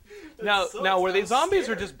 Now were they zombies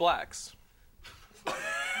or just blacks?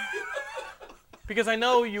 Because I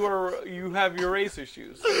know you have your race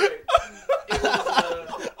issues.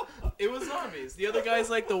 It was zombies. The other guy's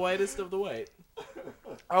like the whitest of the white.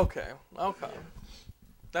 Okay.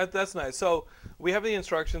 That's nice. So we have the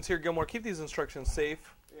instructions here, Gilmore. Keep these instructions safe.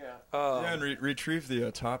 Yeah. And retrieve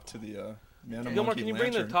the top to the man of Gilmore, monkey can you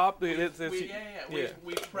lantern. bring the top? We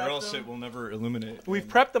prepped or else them. it will never illuminate. We've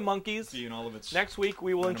prepped the monkeys. See in all of its Next week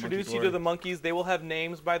we will introduce you to the monkeys. They will have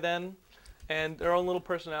names by then, and their own little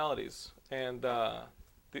personalities. And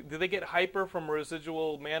do they get hyper from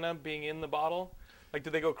residual mana being in the bottle? Like, do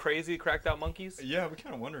they go crazy, cracked out monkeys? Yeah, we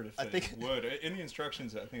kind of wondered if they would. In the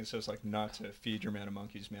instructions, I think it says like not to feed your mana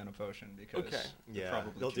monkeys mana potion because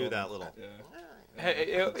probably they'll do that little. Yeah.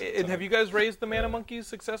 And have you guys raised the mana monkeys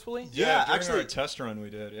successfully? Yeah, during actually, our test run we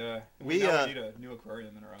did. Yeah, we need a new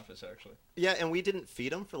aquarium in our office actually. Yeah, and we didn't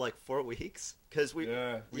feed them for like 4 weeks because we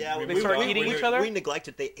they started eating each other. We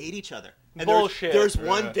neglected. They ate each other. And Bullshit. There's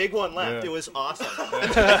one big one left. Yeah. It was awesome.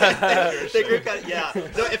 They grew No,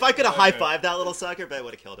 if I could have high-fived that little sucker, Ben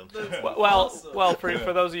would have killed him. Well,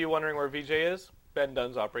 for those of you wondering where VJ is, Ben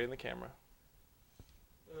Dunn's operating the camera.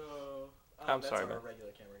 I'm sorry, man.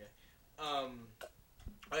 Regular camera guy.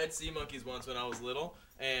 I had sea monkeys once when I was little,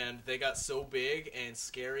 and they got so big and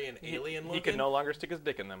scary and alien looking. He could no longer stick his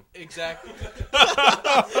dick in them. Exactly. The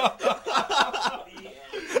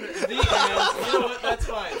end. You know what? That's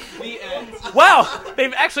fine. The end. Wow!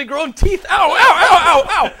 They've actually grown teeth. Ow! Ow! Ow!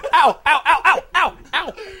 Ow! Ow! Ow! Ow! Ow!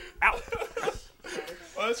 Ow! Ow!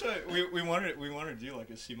 Well, that's right. We wanted to do like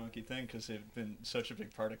a sea monkey thing because they've been such a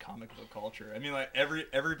big part of comic book culture. I mean, like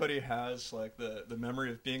everybody has like the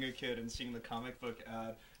memory of being a kid and seeing the comic book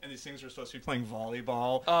ad, and these things are supposed to be playing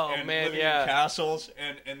volleyball and living in castles,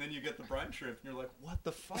 and then you get the brine shrimp, and you're like, what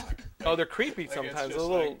the fuck? Oh, they're creepy like, sometimes. It's A just,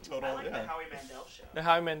 little. like, total, I like the Howie Mandel show. The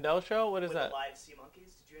Howie Mandel show? What is With that? The live sea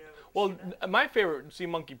monkeys. Did you Well, see that? my favorite sea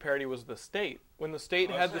monkey parody was The State. When The State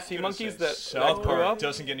had the sea monkeys that South grew Park up.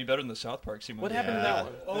 doesn't get any better than the South Park sea monkey. What happened to that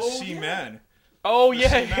one? The Sea Man. Oh, The yeah.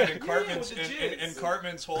 Sea Man and Cartman's and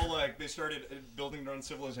Cartman's whole like they started building their own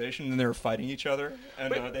civilization and they were fighting each other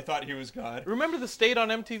and they thought he was God. Remember The State on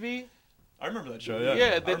MTV? I remember that show. Yeah.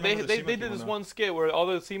 Yeah, I remember the sea they monkey did this though. one skit where all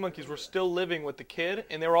the sea monkeys were still living with the kid,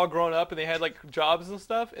 and they were all grown up, and they had like jobs and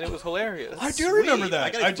stuff, and it was hilarious. I do remember Sweet.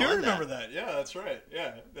 that. gotta I do find remember that. Yeah, that's right.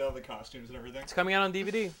 Yeah, all the costumes and everything. It's coming out on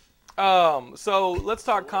DVD. So let's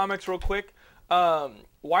talk comics real quick.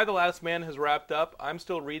 Why the Last Man has wrapped up. I'm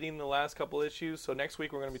still reading the last couple issues, so next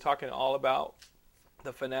week we're going to be talking all about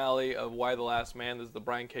the finale of Why the Last Man. This is the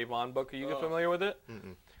Brian K. Vaughan book. Are you familiar with it?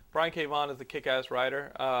 Mm-mm. Brian K. Vaughan is the kick-ass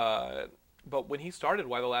writer. But when he started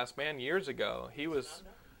Why the Last Man years ago, he was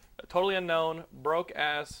a totally unknown,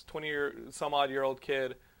 broke-ass, 20-some-odd-year-old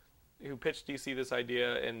kid who pitched DC this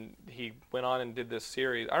idea, and he went on and did this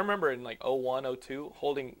series. I remember in like 01, 02,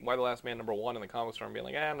 holding Why the Last Man #1 in the comic store and being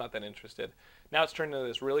like, I'm not that interested. Now it's turned into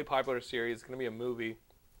this really popular series. It's going to be a movie.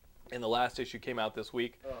 and the last issue came out this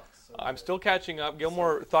week. Oh, so I'm still catching up.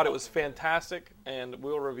 Gilmore thought it was fantastic, and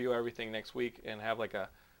we'll review everything next week and have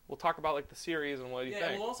we'll talk about like the series and what do you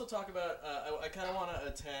think. Yeah, we'll also talk about. I kind of want to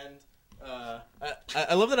attend.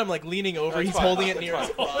 I love that I'm like leaning over. That's He's fine. holding it near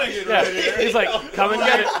his crotch. Yeah, he's like, come and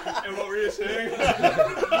get it. And what were you saying?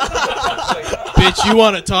 Bitch, you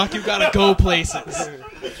want to talk? You gotta go places.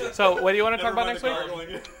 So, what do you want to talk about next week?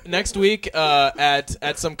 Next week,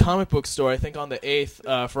 at some comic book store, I think on the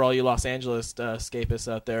 8th, for all you Los Angeles escapists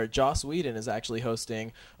out there, Joss Whedon is actually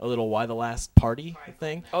hosting a little Why the Last Party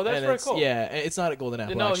thing. Oh, that's very cool. Yeah, it's not at Golden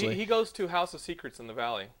Apple, No, actually. he goes to House of Secrets in the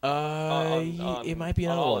Valley. It might be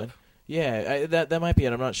another Olive. one. Yeah, that might be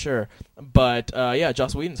it. I'm not sure. But, yeah,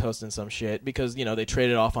 Joss Whedon's hosting some shit because, they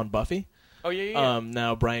traded off on Buffy. Oh, yeah.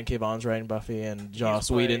 Now Brian K. Vaughan's writing Buffy and Joss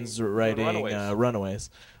playing Whedon's writing Runaways.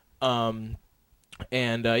 I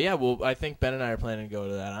think Ben and I are planning to go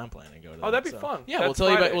to that. I'm planning to go to that. Oh, that'd be fun. Yeah, That's we'll tell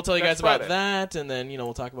Friday. you guys That's about Friday. that, and then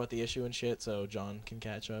we'll talk about the issue and shit, so John can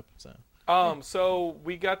catch up. So. So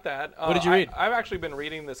we got that. What did you read? I've actually been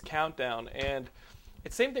reading this countdown, and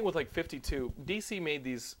it's same thing with like 52. DC made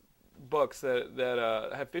these books that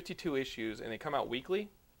have 52 issues, and they come out weekly.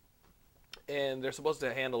 And they're supposed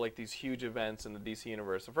to handle like these huge events in the DC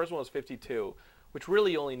universe. The first one was 52, which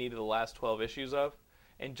really only needed the last 12 issues of.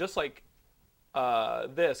 And just like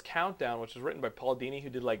this Countdown, which was written by Paul Dini, who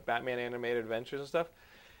did like Batman animated adventures and stuff,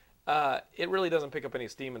 it really doesn't pick up any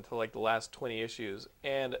steam until like the last 20 issues.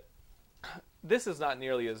 And this is not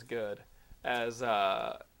nearly as good as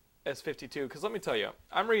 52. Because let me tell you,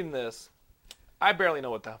 I'm reading this. I barely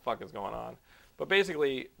know what the fuck is going on. But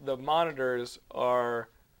basically, the monitors are...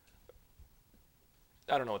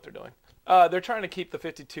 I don't know what they're doing. They're trying to keep the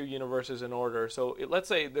 52 universes in order. So let's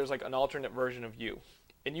say there's like an alternate version of you,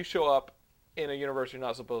 and you show up in a universe you're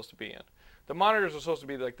not supposed to be in. The monitors are supposed to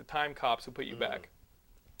be like the time cops who put you back.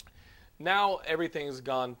 Now everything's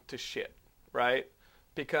gone to shit, right?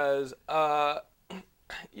 Because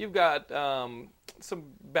you've got some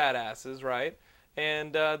badasses, right?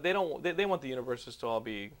 And they want the universes to all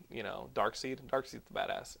be, Darkseid. Darkseid's the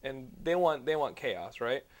badass, and they want chaos,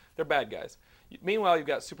 right? They're bad guys. Meanwhile, you've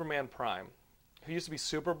got Superman Prime, who used to be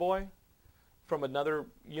Superboy from another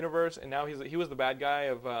universe, and now he was the bad guy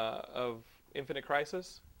of Infinite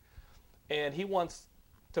Crisis, and he wants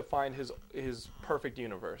to find his perfect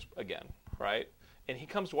universe again, right? And he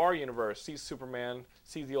comes to our universe, sees Superman,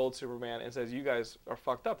 sees the old Superman, and says, "You guys are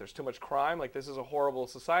fucked up. There's too much crime. Like, this is a horrible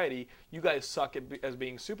society. You guys suck as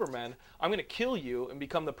being Supermen. I'm going to kill you and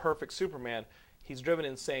become the perfect Superman." He's driven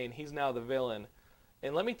insane. He's now the villain.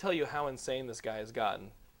 And let me tell you how insane this guy has gotten.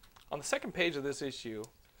 On the second page of this issue,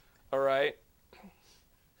 all right,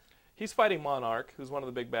 he's fighting Monarch, who's one of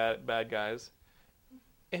the big bad guys.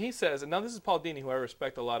 And he says, and now this is Paul Dini, who I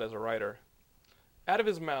respect a lot as a writer. Out of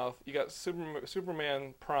his mouth, you got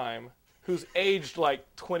Superman Prime, who's aged like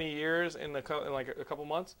 20 years in like a couple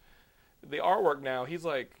months. The artwork now, he's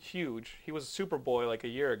like huge. He was Superboy like a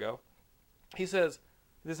year ago. He says,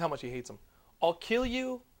 this is how much he hates him. I'll kill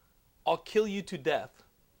you to death.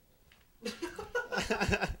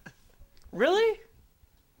 Really?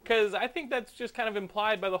 Because I think that's just kind of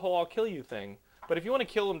implied by the whole I'll kill you thing. But if you want to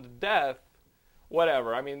kill him to death,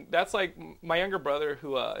 whatever. I mean, that's like my younger brother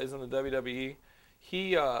who is in the WWE.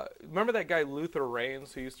 He remember that guy Luther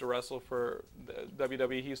Reigns who used to wrestle for the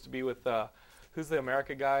WWE? He used to be with who's the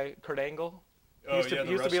America guy? Kurt Angle? The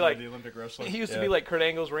Olympic wrestler. He used to be like Kurt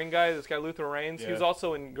Angle's ring guy, this guy Luther Reigns. Yeah. He was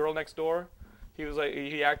also in Girl Next Door. He was like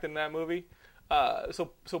he acted in that movie.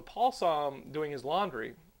 So Paul saw him doing his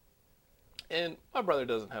laundry. And my brother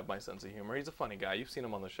doesn't have my sense of humor. He's a funny guy. You've seen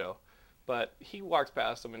him on the show. But he walks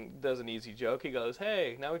past him and does an easy joke. He goes,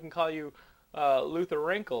 "Hey, now we can call you Luther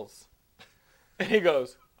Wrinkles." And he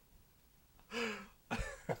goes,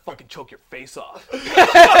 "I'll fucking choke your face off." or,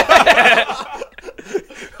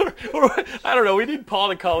 I don't know. We need Paul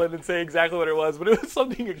to call in and say exactly what it was, but it was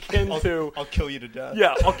something akin to... I'll kill you to death.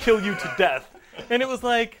 Yeah, I'll kill you to death. And it was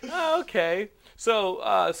like, oh, okay. So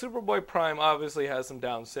Superboy Prime obviously has some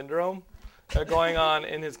Down syndrome going on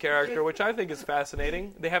in his character, which I think is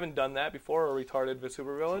fascinating. They haven't done that before, a retarded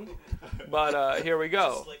supervillain. But here we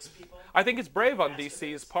go. I think it's brave on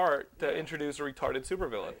DC's part to introduce a retarded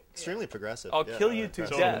supervillain. Extremely progressive. I'll kill you to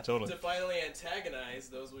death. Totally. To finally antagonize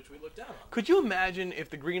those which we look down on. Could you imagine if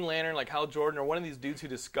the Green Lantern, like Hal Jordan, or one of these dudes who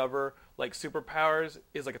discover like superpowers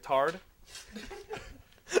is like a tard?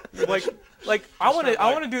 like I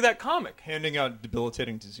want to do that comic. Handing out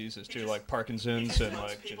debilitating diseases too, like Parkinson's and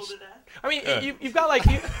like just. I mean, you've got like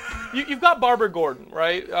you've got Barbara Gordon,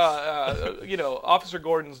 right? Officer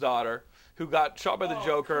Gordon's daughter, who got shot by the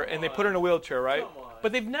Joker, and they put her in a wheelchair, right? Come on.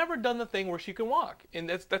 But they've never done the thing where she can walk, and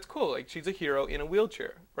that's cool. Like, she's a hero in a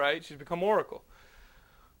wheelchair, right? She's become Oracle.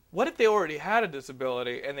 What if they already had a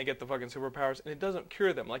disability and they get the fucking superpowers and it doesn't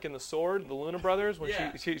cure them? Like in The Sword, the Luna Brothers, when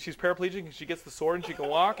she's paraplegic and she gets the sword and she can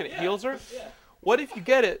walk and it heals her. Yeah. What if you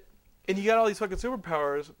get it and you got all these fucking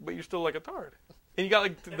superpowers, but you're still like a tard? And you got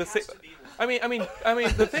like the same. I mean,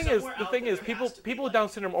 the thing is, people with Down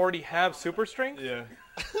syndrome already have super strength. Yeah.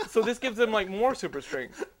 So this gives them like more super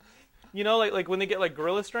strength. You know, like when they get like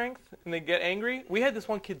gorilla strength and they get angry. We had this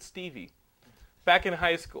one kid, Stevie, back in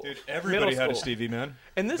high school. Dude, everybody had a Stevie, man.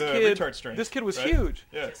 And this kid was huge.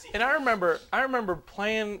 Yeah. And I remember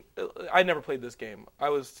playing. I never played this game. I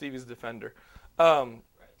was Stevie's defender.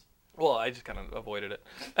 Well, I just kind of avoided it.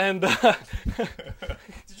 And did you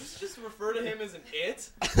just refer to him as an it?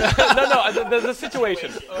 No, the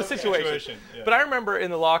situation. The situation. Yeah. But I remember in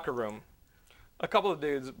the locker room, a couple of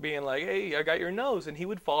dudes being like, "Hey, I got your nose," and he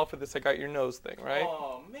would fall for this "I got your nose" thing, right?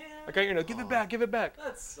 Oh man! I got your nose. Give it back. Give it back.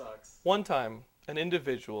 That sucks. One time, an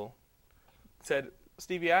individual said,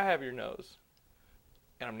 "Stevie, I have your nose,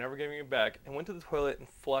 and I'm never giving it back," and went to the toilet and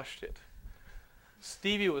flushed it.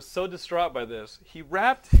 Stevie was so distraught by this, he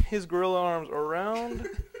wrapped his gorilla arms around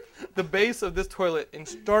the base of this toilet and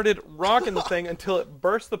started rocking the thing until it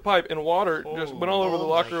burst the pipe and water just went all over the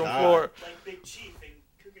locker room floor. Like Big Chief in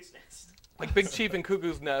Cuckoo's Nest. Like Big Chief in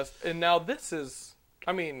Cuckoo's Nest. And now this is,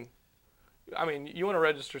 I mean, you want to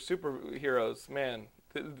register superheroes, man.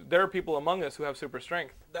 There are people among us who have super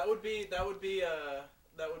strength. That would be, God,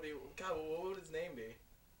 what would his name be?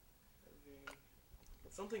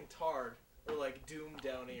 Something Tard. Or like Doom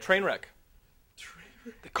Downey. Trainwreck.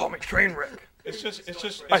 They call me Trainwreck. It's just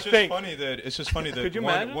funny that Could you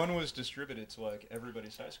imagine? one was distributed to like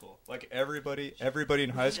everybody's high school. Like everybody in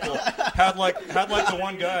high school had like the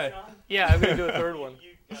one guy. Yeah, I'm gonna do a third one.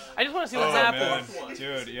 I just want to see what's happening. Man.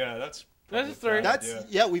 Dude, yeah, that's just three.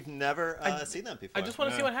 We've never seen that before. I just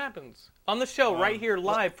want to see what happens on the show right here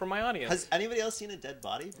live for my audience. Has anybody else seen a dead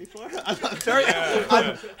body before?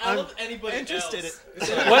 I'm anybody interested.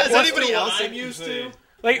 Has anybody else I'm used to?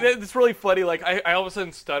 Like, it's really funny. Like, I all of a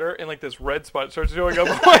sudden stutter and like this red spot starts showing up.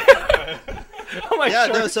 I'm like,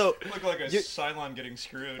 so look like a Cylon getting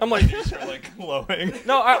screwed. I'm like, you start like glowing.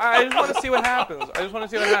 No, I just want to see what happens.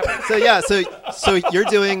 So you're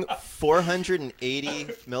doing 480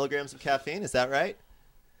 milligrams of caffeine. Is that right?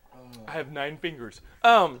 I have 9 fingers.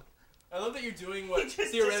 I love that you're doing what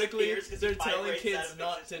theoretically they're telling kids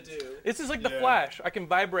not to do. This is like the Flash. I can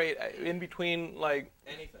vibrate in between like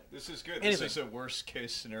anything. This is good. Anything. This is a worst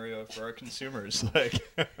case scenario for our consumers. Like,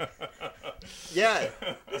 yeah.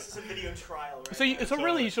 This is a video trial, right? So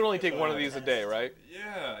really, you should only take one of these a day, right?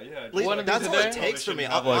 Yeah. One of these That's a all day? it takes for me.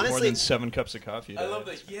 Have like Honestly, more than 7 cups of coffee. I love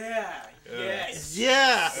that. Yes.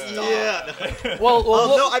 Yeah. Well,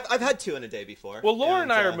 no, I've had 2 in a day before. Well, Laura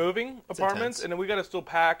and I are moving apartments, intense. and then we got to still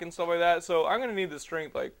pack and stuff like that. So I'm gonna need the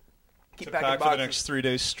strength, like keep to packing pack boxes for the next 3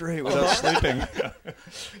 days straight without sleeping.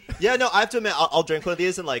 Yeah, no, I have to admit, I'll drink one of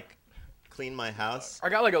these and like clean my house. I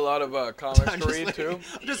got like a lot of comics to read too.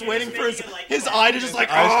 I'm just waiting for his eye to just like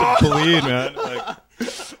eyes to bleed, man.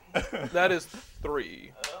 Like, that is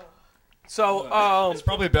 3. So it's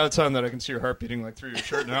probably about time that I can see your heart beating like through your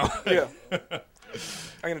shirt now. Yeah.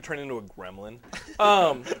 I'm gonna turn into a gremlin.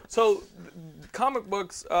 So comic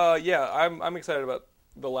books, I'm excited about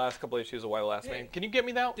the last couple issues of Why the Last Man. Can you get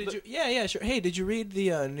me that? Did you? Yeah, sure. Hey, did you read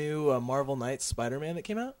the new Marvel Knights Spider-Man that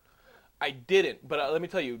came out? I didn't, but let me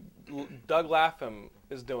tell you, Doug Lapham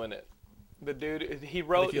is doing it. The dude, he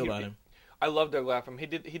wrote. How do you feel about him? I love Doug Lapham. He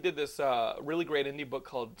did this really great indie book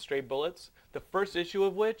called Stray Bullets. The first issue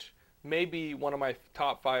of which may be one of my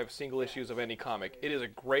top 5 single issues of any comic. It is a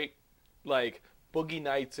great, like, Boogie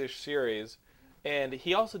Nights-ish series. And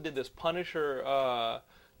he also did this Punisher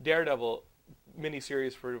Daredevil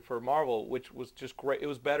miniseries for Marvel, which was just great. It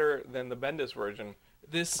was better than the Bendis version.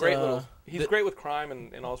 He's great with crime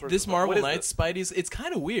and all sorts of stuff. This Marvel Knights Spidey's, it's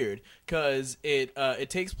kind of weird because it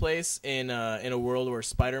takes place in a world where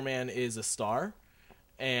Spider-Man is a star.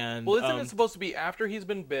 And, isn't it supposed to be after he's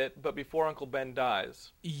been bit, but before Uncle Ben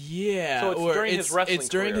dies? Yeah. So it's during his wrestling career. It's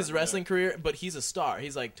during his wrestling career, but he's a star.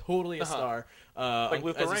 He's like totally a star. Like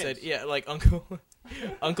Luther Reigns. As you said, yeah, like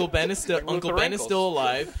Uncle Ben is still Ben is still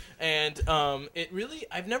alive, and it really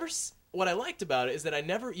what I liked about it is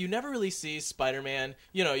that you never really see Spider-Man.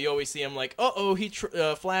 You know, you always see him like,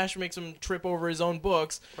 Flash makes him trip over his own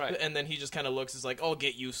books, right. And then he just kind of looks, is like, I'll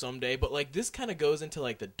get you someday. But like this kind of goes into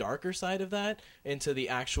like the darker side of that, into the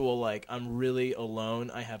actual like I'm really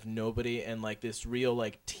alone, I have nobody, and like this real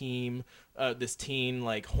like team this teen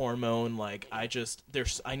like hormone, like I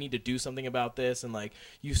need to do something about this, and like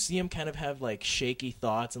you see him kind of have like shaky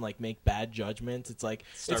thoughts and like make bad judgments. It's like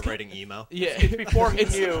start writing emo. Yeah, it's before he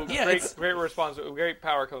knew. Yeah, great response. Great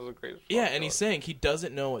power comes with great responsibility. Yeah, and he's saying he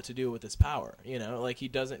doesn't know what to do with his power. You know, like he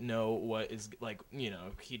doesn't know what is like. You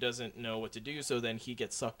know, he doesn't know what to do. So then he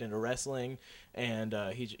gets sucked into wrestling, and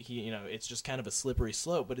he you know, it's just kind of a slippery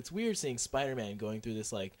slope. But it's weird seeing Spider-Man going through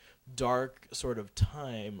this like dark sort of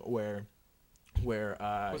time where you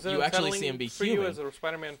actually see him be for human. You as a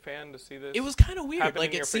Spider-Man fan to see this? It was kind of weird.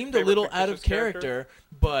 Like it seemed a little out of character,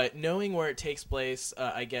 but knowing where it takes place,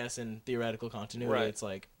 I guess in theoretical continuity, It's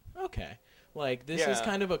like okay, like this is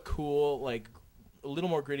kind of a cool, like a little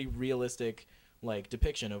more gritty, realistic, like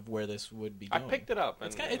depiction of where this would be going. I picked it up.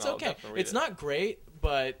 And it's okay. It's not great,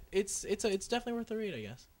 but it's definitely worth the read, I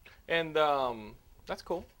guess. And that's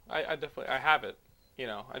cool. I definitely have it. You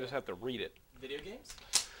know, I just have to read it.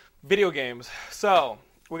 Video games. So,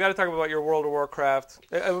 we got to talk about your World of Warcraft.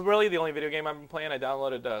 Really, the only video game I've been playing, I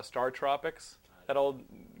downloaded Star Tropics.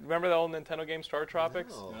 Remember the old Nintendo game, Star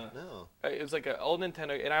Tropics? No. It was like an old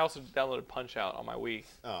Nintendo, and I also downloaded Punch-Out on my Wii.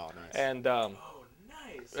 Oh, nice. And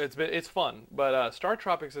nice. It's fun. But Star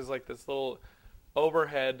Tropics is like this little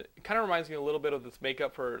overhead. It kind of reminds me a little bit of this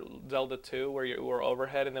makeup for Zelda 2, where you were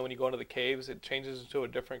overhead, and then when you go into the caves, it changes into a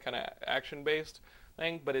different kind of action-based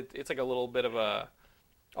thing. But it's like a little bit of a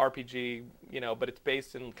RPG, you know, but it's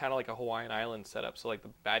based in kind of like a Hawaiian island setup. So like the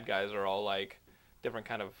bad guys are all like different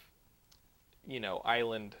kind of, you know,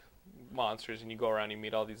 island monsters, and you go around and you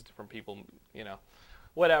meet all these different people, you know,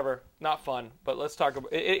 whatever. Not fun, but let's talk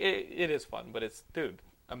about it. It is fun, but it's, dude,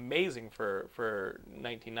 amazing for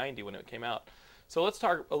 1990 when it came out. So let's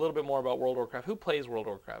talk a little bit more about World of Warcraft. Who plays World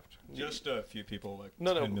of Warcraft? Just a few people, like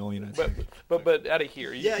 10 million, I think. But out of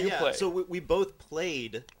here, you play. So we both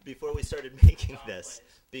played before we started making this.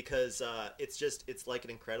 Because it's like an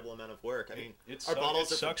incredible amount of work. I mean, our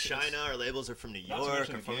bottles are from China, our labels are from New York.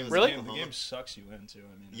 Really? The game sucks you in, too.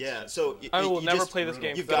 I mean, yeah, so I will never play this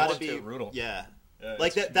game. You've got to be brutal. Yeah,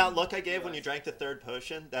 like that look I gave when you drank the third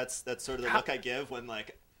potion. That's sort of the look I give when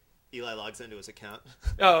like Eli logs into his account.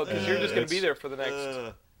 Oh, because you're just going to be there for the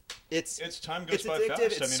next. It's time goes by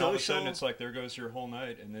fast. I mean, all of a sudden it's like there goes your whole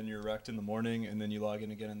night, and then you're wrecked in the morning, and then you log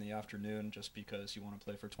in again in the afternoon just because you want to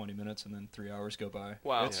play for 20 minutes, and then 3 hours go by.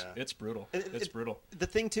 Wow, it's brutal. It's brutal. The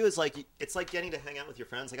thing too is like it's like getting to hang out with your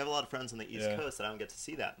friends. Like I have a lot of friends on the East Coast that I don't get to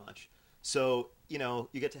see that much. So you know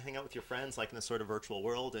you get to hang out with your friends like in a sort of virtual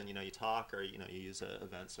world, and you know you talk or you know you use an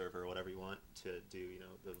event server or whatever you want to do. You know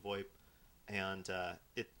the VoIP, and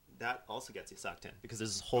that also gets you sucked in because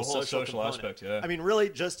there's this whole social aspect. Yeah. I mean, really,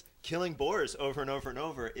 just killing boars over and over and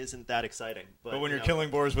over isn't that exciting. But when you're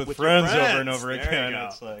killing boars with friends over and over again,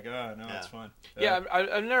 it's like, oh no, it's fun. Yeah,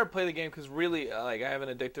 I've never played the game because really, like, I have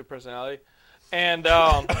an addictive personality, and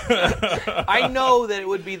I know that it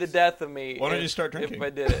would be the death of me. Why don't you start drinking? If I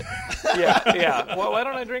did it? Yeah. Well, why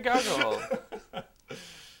don't I drink alcohol?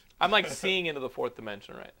 I'm like seeing into the fourth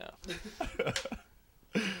dimension right now.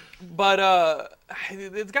 But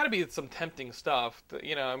it's got to be some tempting stuff,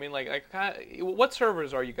 you know. I mean, like what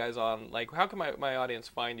servers are you guys on? Like, how can my audience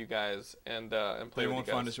find you guys and play with you guys? They won't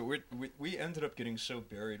find us. We ended up getting so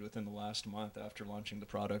buried within the last month after launching the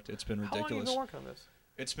product. It's been ridiculous. How long have you been working on this?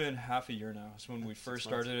 It's been half a year now. It's when we first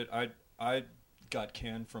started it. I got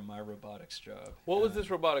canned from my robotics job. What was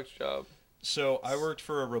this robotics job? So I worked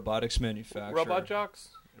for a robotics manufacturer. Robot Jocks?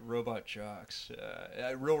 Robot Jocks.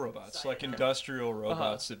 Real robots, like industrial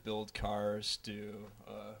robots that build cars, do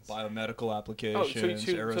biomedical applications,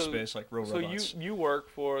 aerospace, like real robots. So you work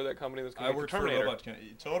for that company that's going to for a robot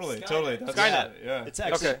Totally. That's Skynet. Yeah. It's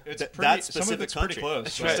actually it's pretty, that some specific of it's country. pretty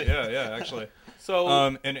close. Right. Yeah, actually. So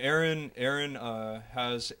and Aaron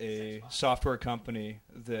has a software company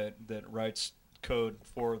that writes code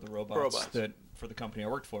for the robots. That for the company I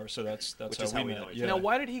worked for. So that's how we met. Yeah. Now,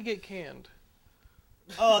 why did he get canned?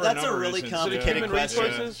 Oh, that's a really complicated human question.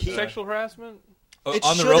 resources, sexual harassment.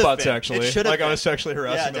 On the robots, been. actually. Like I was sexually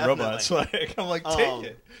harassing the robots. Like I'm like,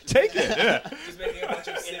 take it. Yeah.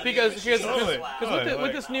 Because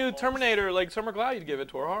with this new Terminator, like Summer Glau, you'd give it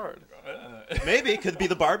to her hard. Maybe could be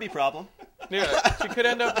the Barbie problem. Yeah, she could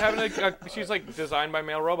end up having she's like designed by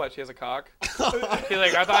male robot. She has a cock. She's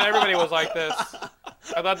like, I thought everybody was like this.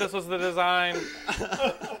 I thought this was the design.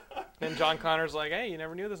 And John Connor's like, hey, you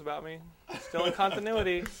never knew this about me. Still in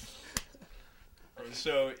continuity.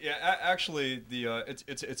 So yeah, actually,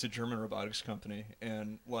 it's a German robotics company,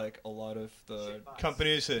 and like a lot of the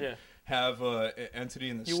companies that have an entity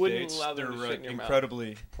in the States, they're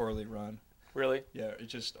incredibly poorly run. Really? Yeah, I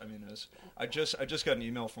just got an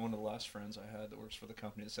email from one of the last friends I had that works for the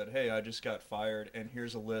company that said, "Hey, I just got fired, and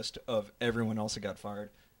here's a list of everyone else that got fired."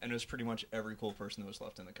 And it was pretty much every cool person that was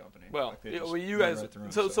left in the company. Well, you guys.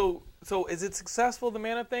 Right so is it successful, the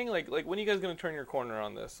Mana thing? Like when are you guys going to turn your corner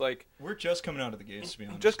on this? Like, we're just coming out of the gates, to be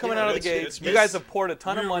honest. Just coming out of the gates. You guys have poured a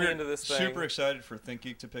ton of money into this thing. Super excited for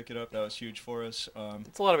ThinkGeek to pick it up. That was huge for us.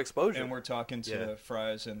 It's a lot of exposure. And we're talking to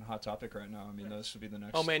Fry's and Hot Topic right now. I mean, this would be the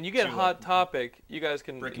next. Oh man, you get Hot Topic, you guys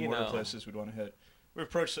can brick and mortar places we'd want to hit. We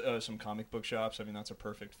approached some comic book shops. I mean, that's a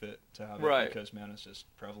perfect fit to have it because Mana's just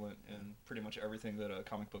prevalent in pretty much everything that a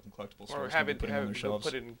comic book and collectible store is putting on their shelves.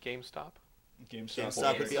 Put it in GameStop.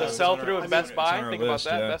 GameStop would be the sell through in Best Buy. Think about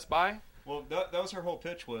that. Best Buy. Well, that was our whole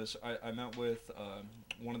pitch. Was I met with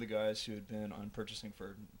one of the guys who had been on purchasing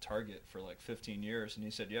for Target for like 15 years, and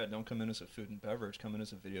he said, "Yeah, don't come in as a food and beverage. Come in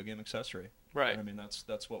as a video game accessory." Right. And I mean,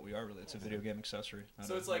 that's what we are really. It's a video game accessory.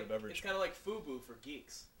 So it's like it's kind of like FUBU for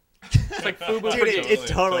geeks. It's like FUBU. Dude, it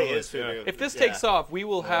totally is FUBU. If this takes off, we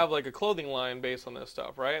will have like a clothing line based on this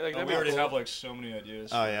stuff, right? Like, we already have like so many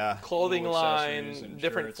ideas. Oh yeah, clothing line,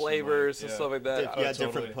 different flavors and stuff like that.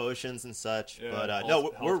 Different potions and such. Yeah. But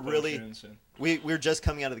no, we're really we're just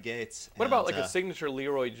coming out of the gates. What about like a signature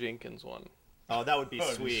Leroy Jenkins one? Oh, that would be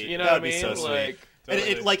sweet. You know what I mean? So like. And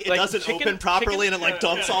it doesn't open properly, and it like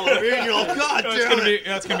dumps all over you, and you're like, God damn it!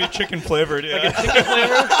 It's gonna be chicken flavored, Like a chicken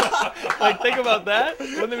flavor. Like, think about that.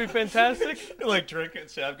 Wouldn't it be fantastic? Like drink it and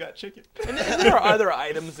say, I've got chicken. And there are other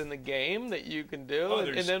items in the game that you can do,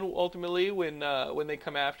 and then ultimately, when they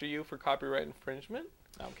come after you for copyright infringement.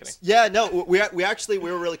 No, I'm kidding. Yeah, no, we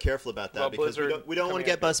were really careful about that because we don't want to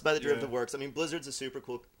get busted by the derivative works. I mean, Blizzard's a super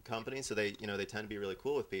cool company, so they tend to be really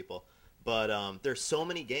cool with people. But there's so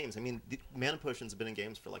many games. I mean, Mana Potions have been in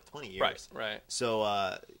games for like 20 years. Right.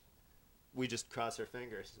 So we just cross our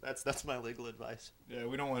fingers. That's my legal advice. Yeah,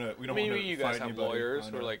 we don't want to. I mean, you guys have lawyers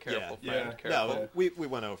who are like careful. No, we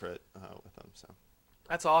went over it with them. So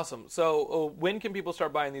that's awesome. So when can people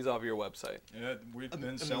start buying these off your website? Yeah, we've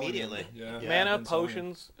been selling immediately. Mana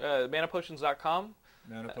Potions, ManaPotions.com.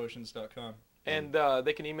 ManaPotions.com. And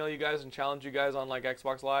they can email you guys and challenge you guys on like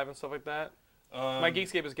Xbox Live and stuff like that. My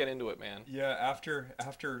Geekscape is getting into it, man. Yeah, after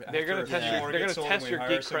they're gonna test your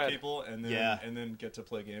geek cred, people, and then get to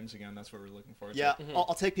play games again. That's what we're looking for. Yeah,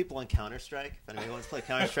 I'll take people on Counter-Strike. If anybody wants to play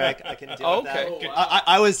Counter-Strike, I can deal with that. Oh, wow.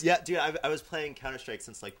 I was playing Counter-Strike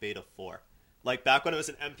since like Beta 4, like back when it was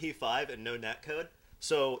an MP5 and no netcode.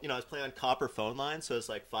 So I was playing on copper phone lines, so it's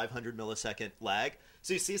like 500 millisecond lag.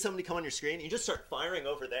 So you see somebody come on your screen, and you just start firing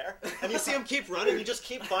over there, and you see them keep running, you just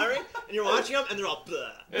keep firing, and you're watching them, and they're all,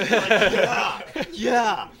 blah. Like,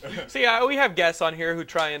 yeah. See, we have guests on here who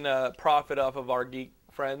try and profit off of our geek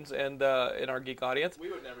friends and in our geek audience. We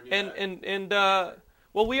would never do that.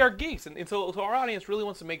 Well, we are geeks, and so our audience really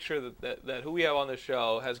wants to make sure that who we have on this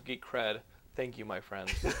show has geek cred. Thank you, my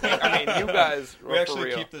friends. I mean, you guys we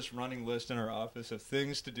actually keep this running list in our office of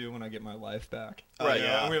things to do when I get my life back. Right.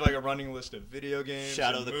 Yeah. We have like a running list of video games,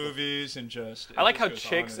 and movies, and just. I like how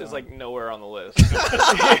Chicks is like nowhere on the list. You know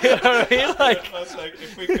what I mean? Like,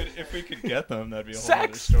 if we could get them, that'd be a whole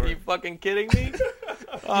other story. Are you fucking kidding me?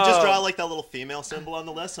 You just draw like that little female symbol on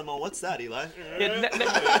the list. I'm all, what's that, Eli? Yeah,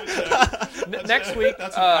 next week.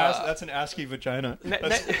 That's an ASCII vagina.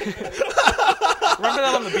 Remember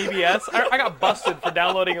that on the BBS? I got busted for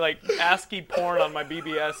downloading like ASCII porn on my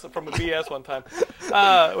BBS from a BS one time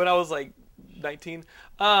when I was like 19.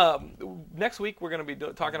 Next week we're going to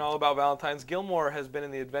be talking all about Valentine's. Gilmore has been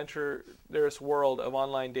in the adventurous world of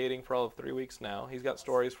online dating for all of 3 weeks now. He's got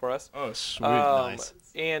stories for us. Oh, sweet, nice.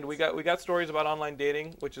 And we got stories about online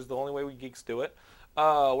dating, which is the only way we geeks do it.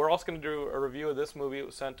 We're also going to do a review of this movie. It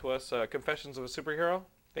was sent to us, Confessions of a Superhero.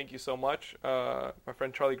 Thank you so much. My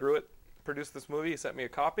friend Charlie Gruitt produced this movie. He sent me a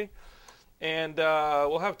copy. And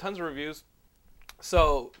we'll have tons of reviews.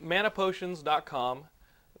 So, manapotions.com.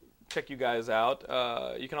 Check you guys out.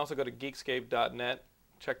 You can also go to geekscape.net.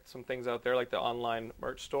 Check some things out there, like the online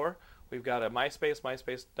merch store. We've got a MySpace,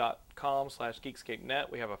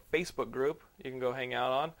 myspace.com/geekscape.net. We have a Facebook group you can go hang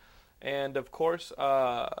out on. And, of course,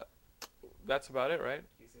 that's about it, right?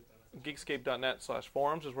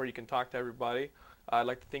 Geekscape.net/forums is where you can talk to everybody. I'd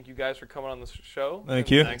like to thank you guys for coming on the show.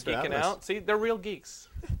 Thank you. Thanks for geeking out. See, they're real geeks.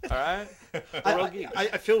 All right? They're real geeks.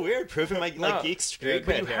 I feel weird proving my geek streak.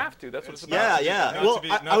 But you have to. That's what it's about. Yeah.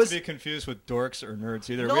 Not to be confused with dorks or nerds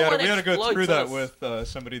either. We had to go through that with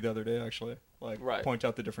somebody the other day, actually. Point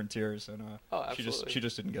out the different tiers, and she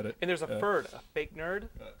just didn't get it. And there's a FERD, a fake nerd.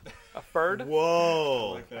 A FERD.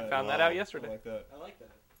 Whoa. I found that out yesterday. I like that.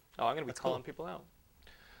 Oh, I'm going to be calling people out.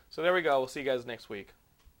 So there we go. We'll see you guys next week.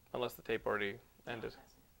 Unless the tape already ended.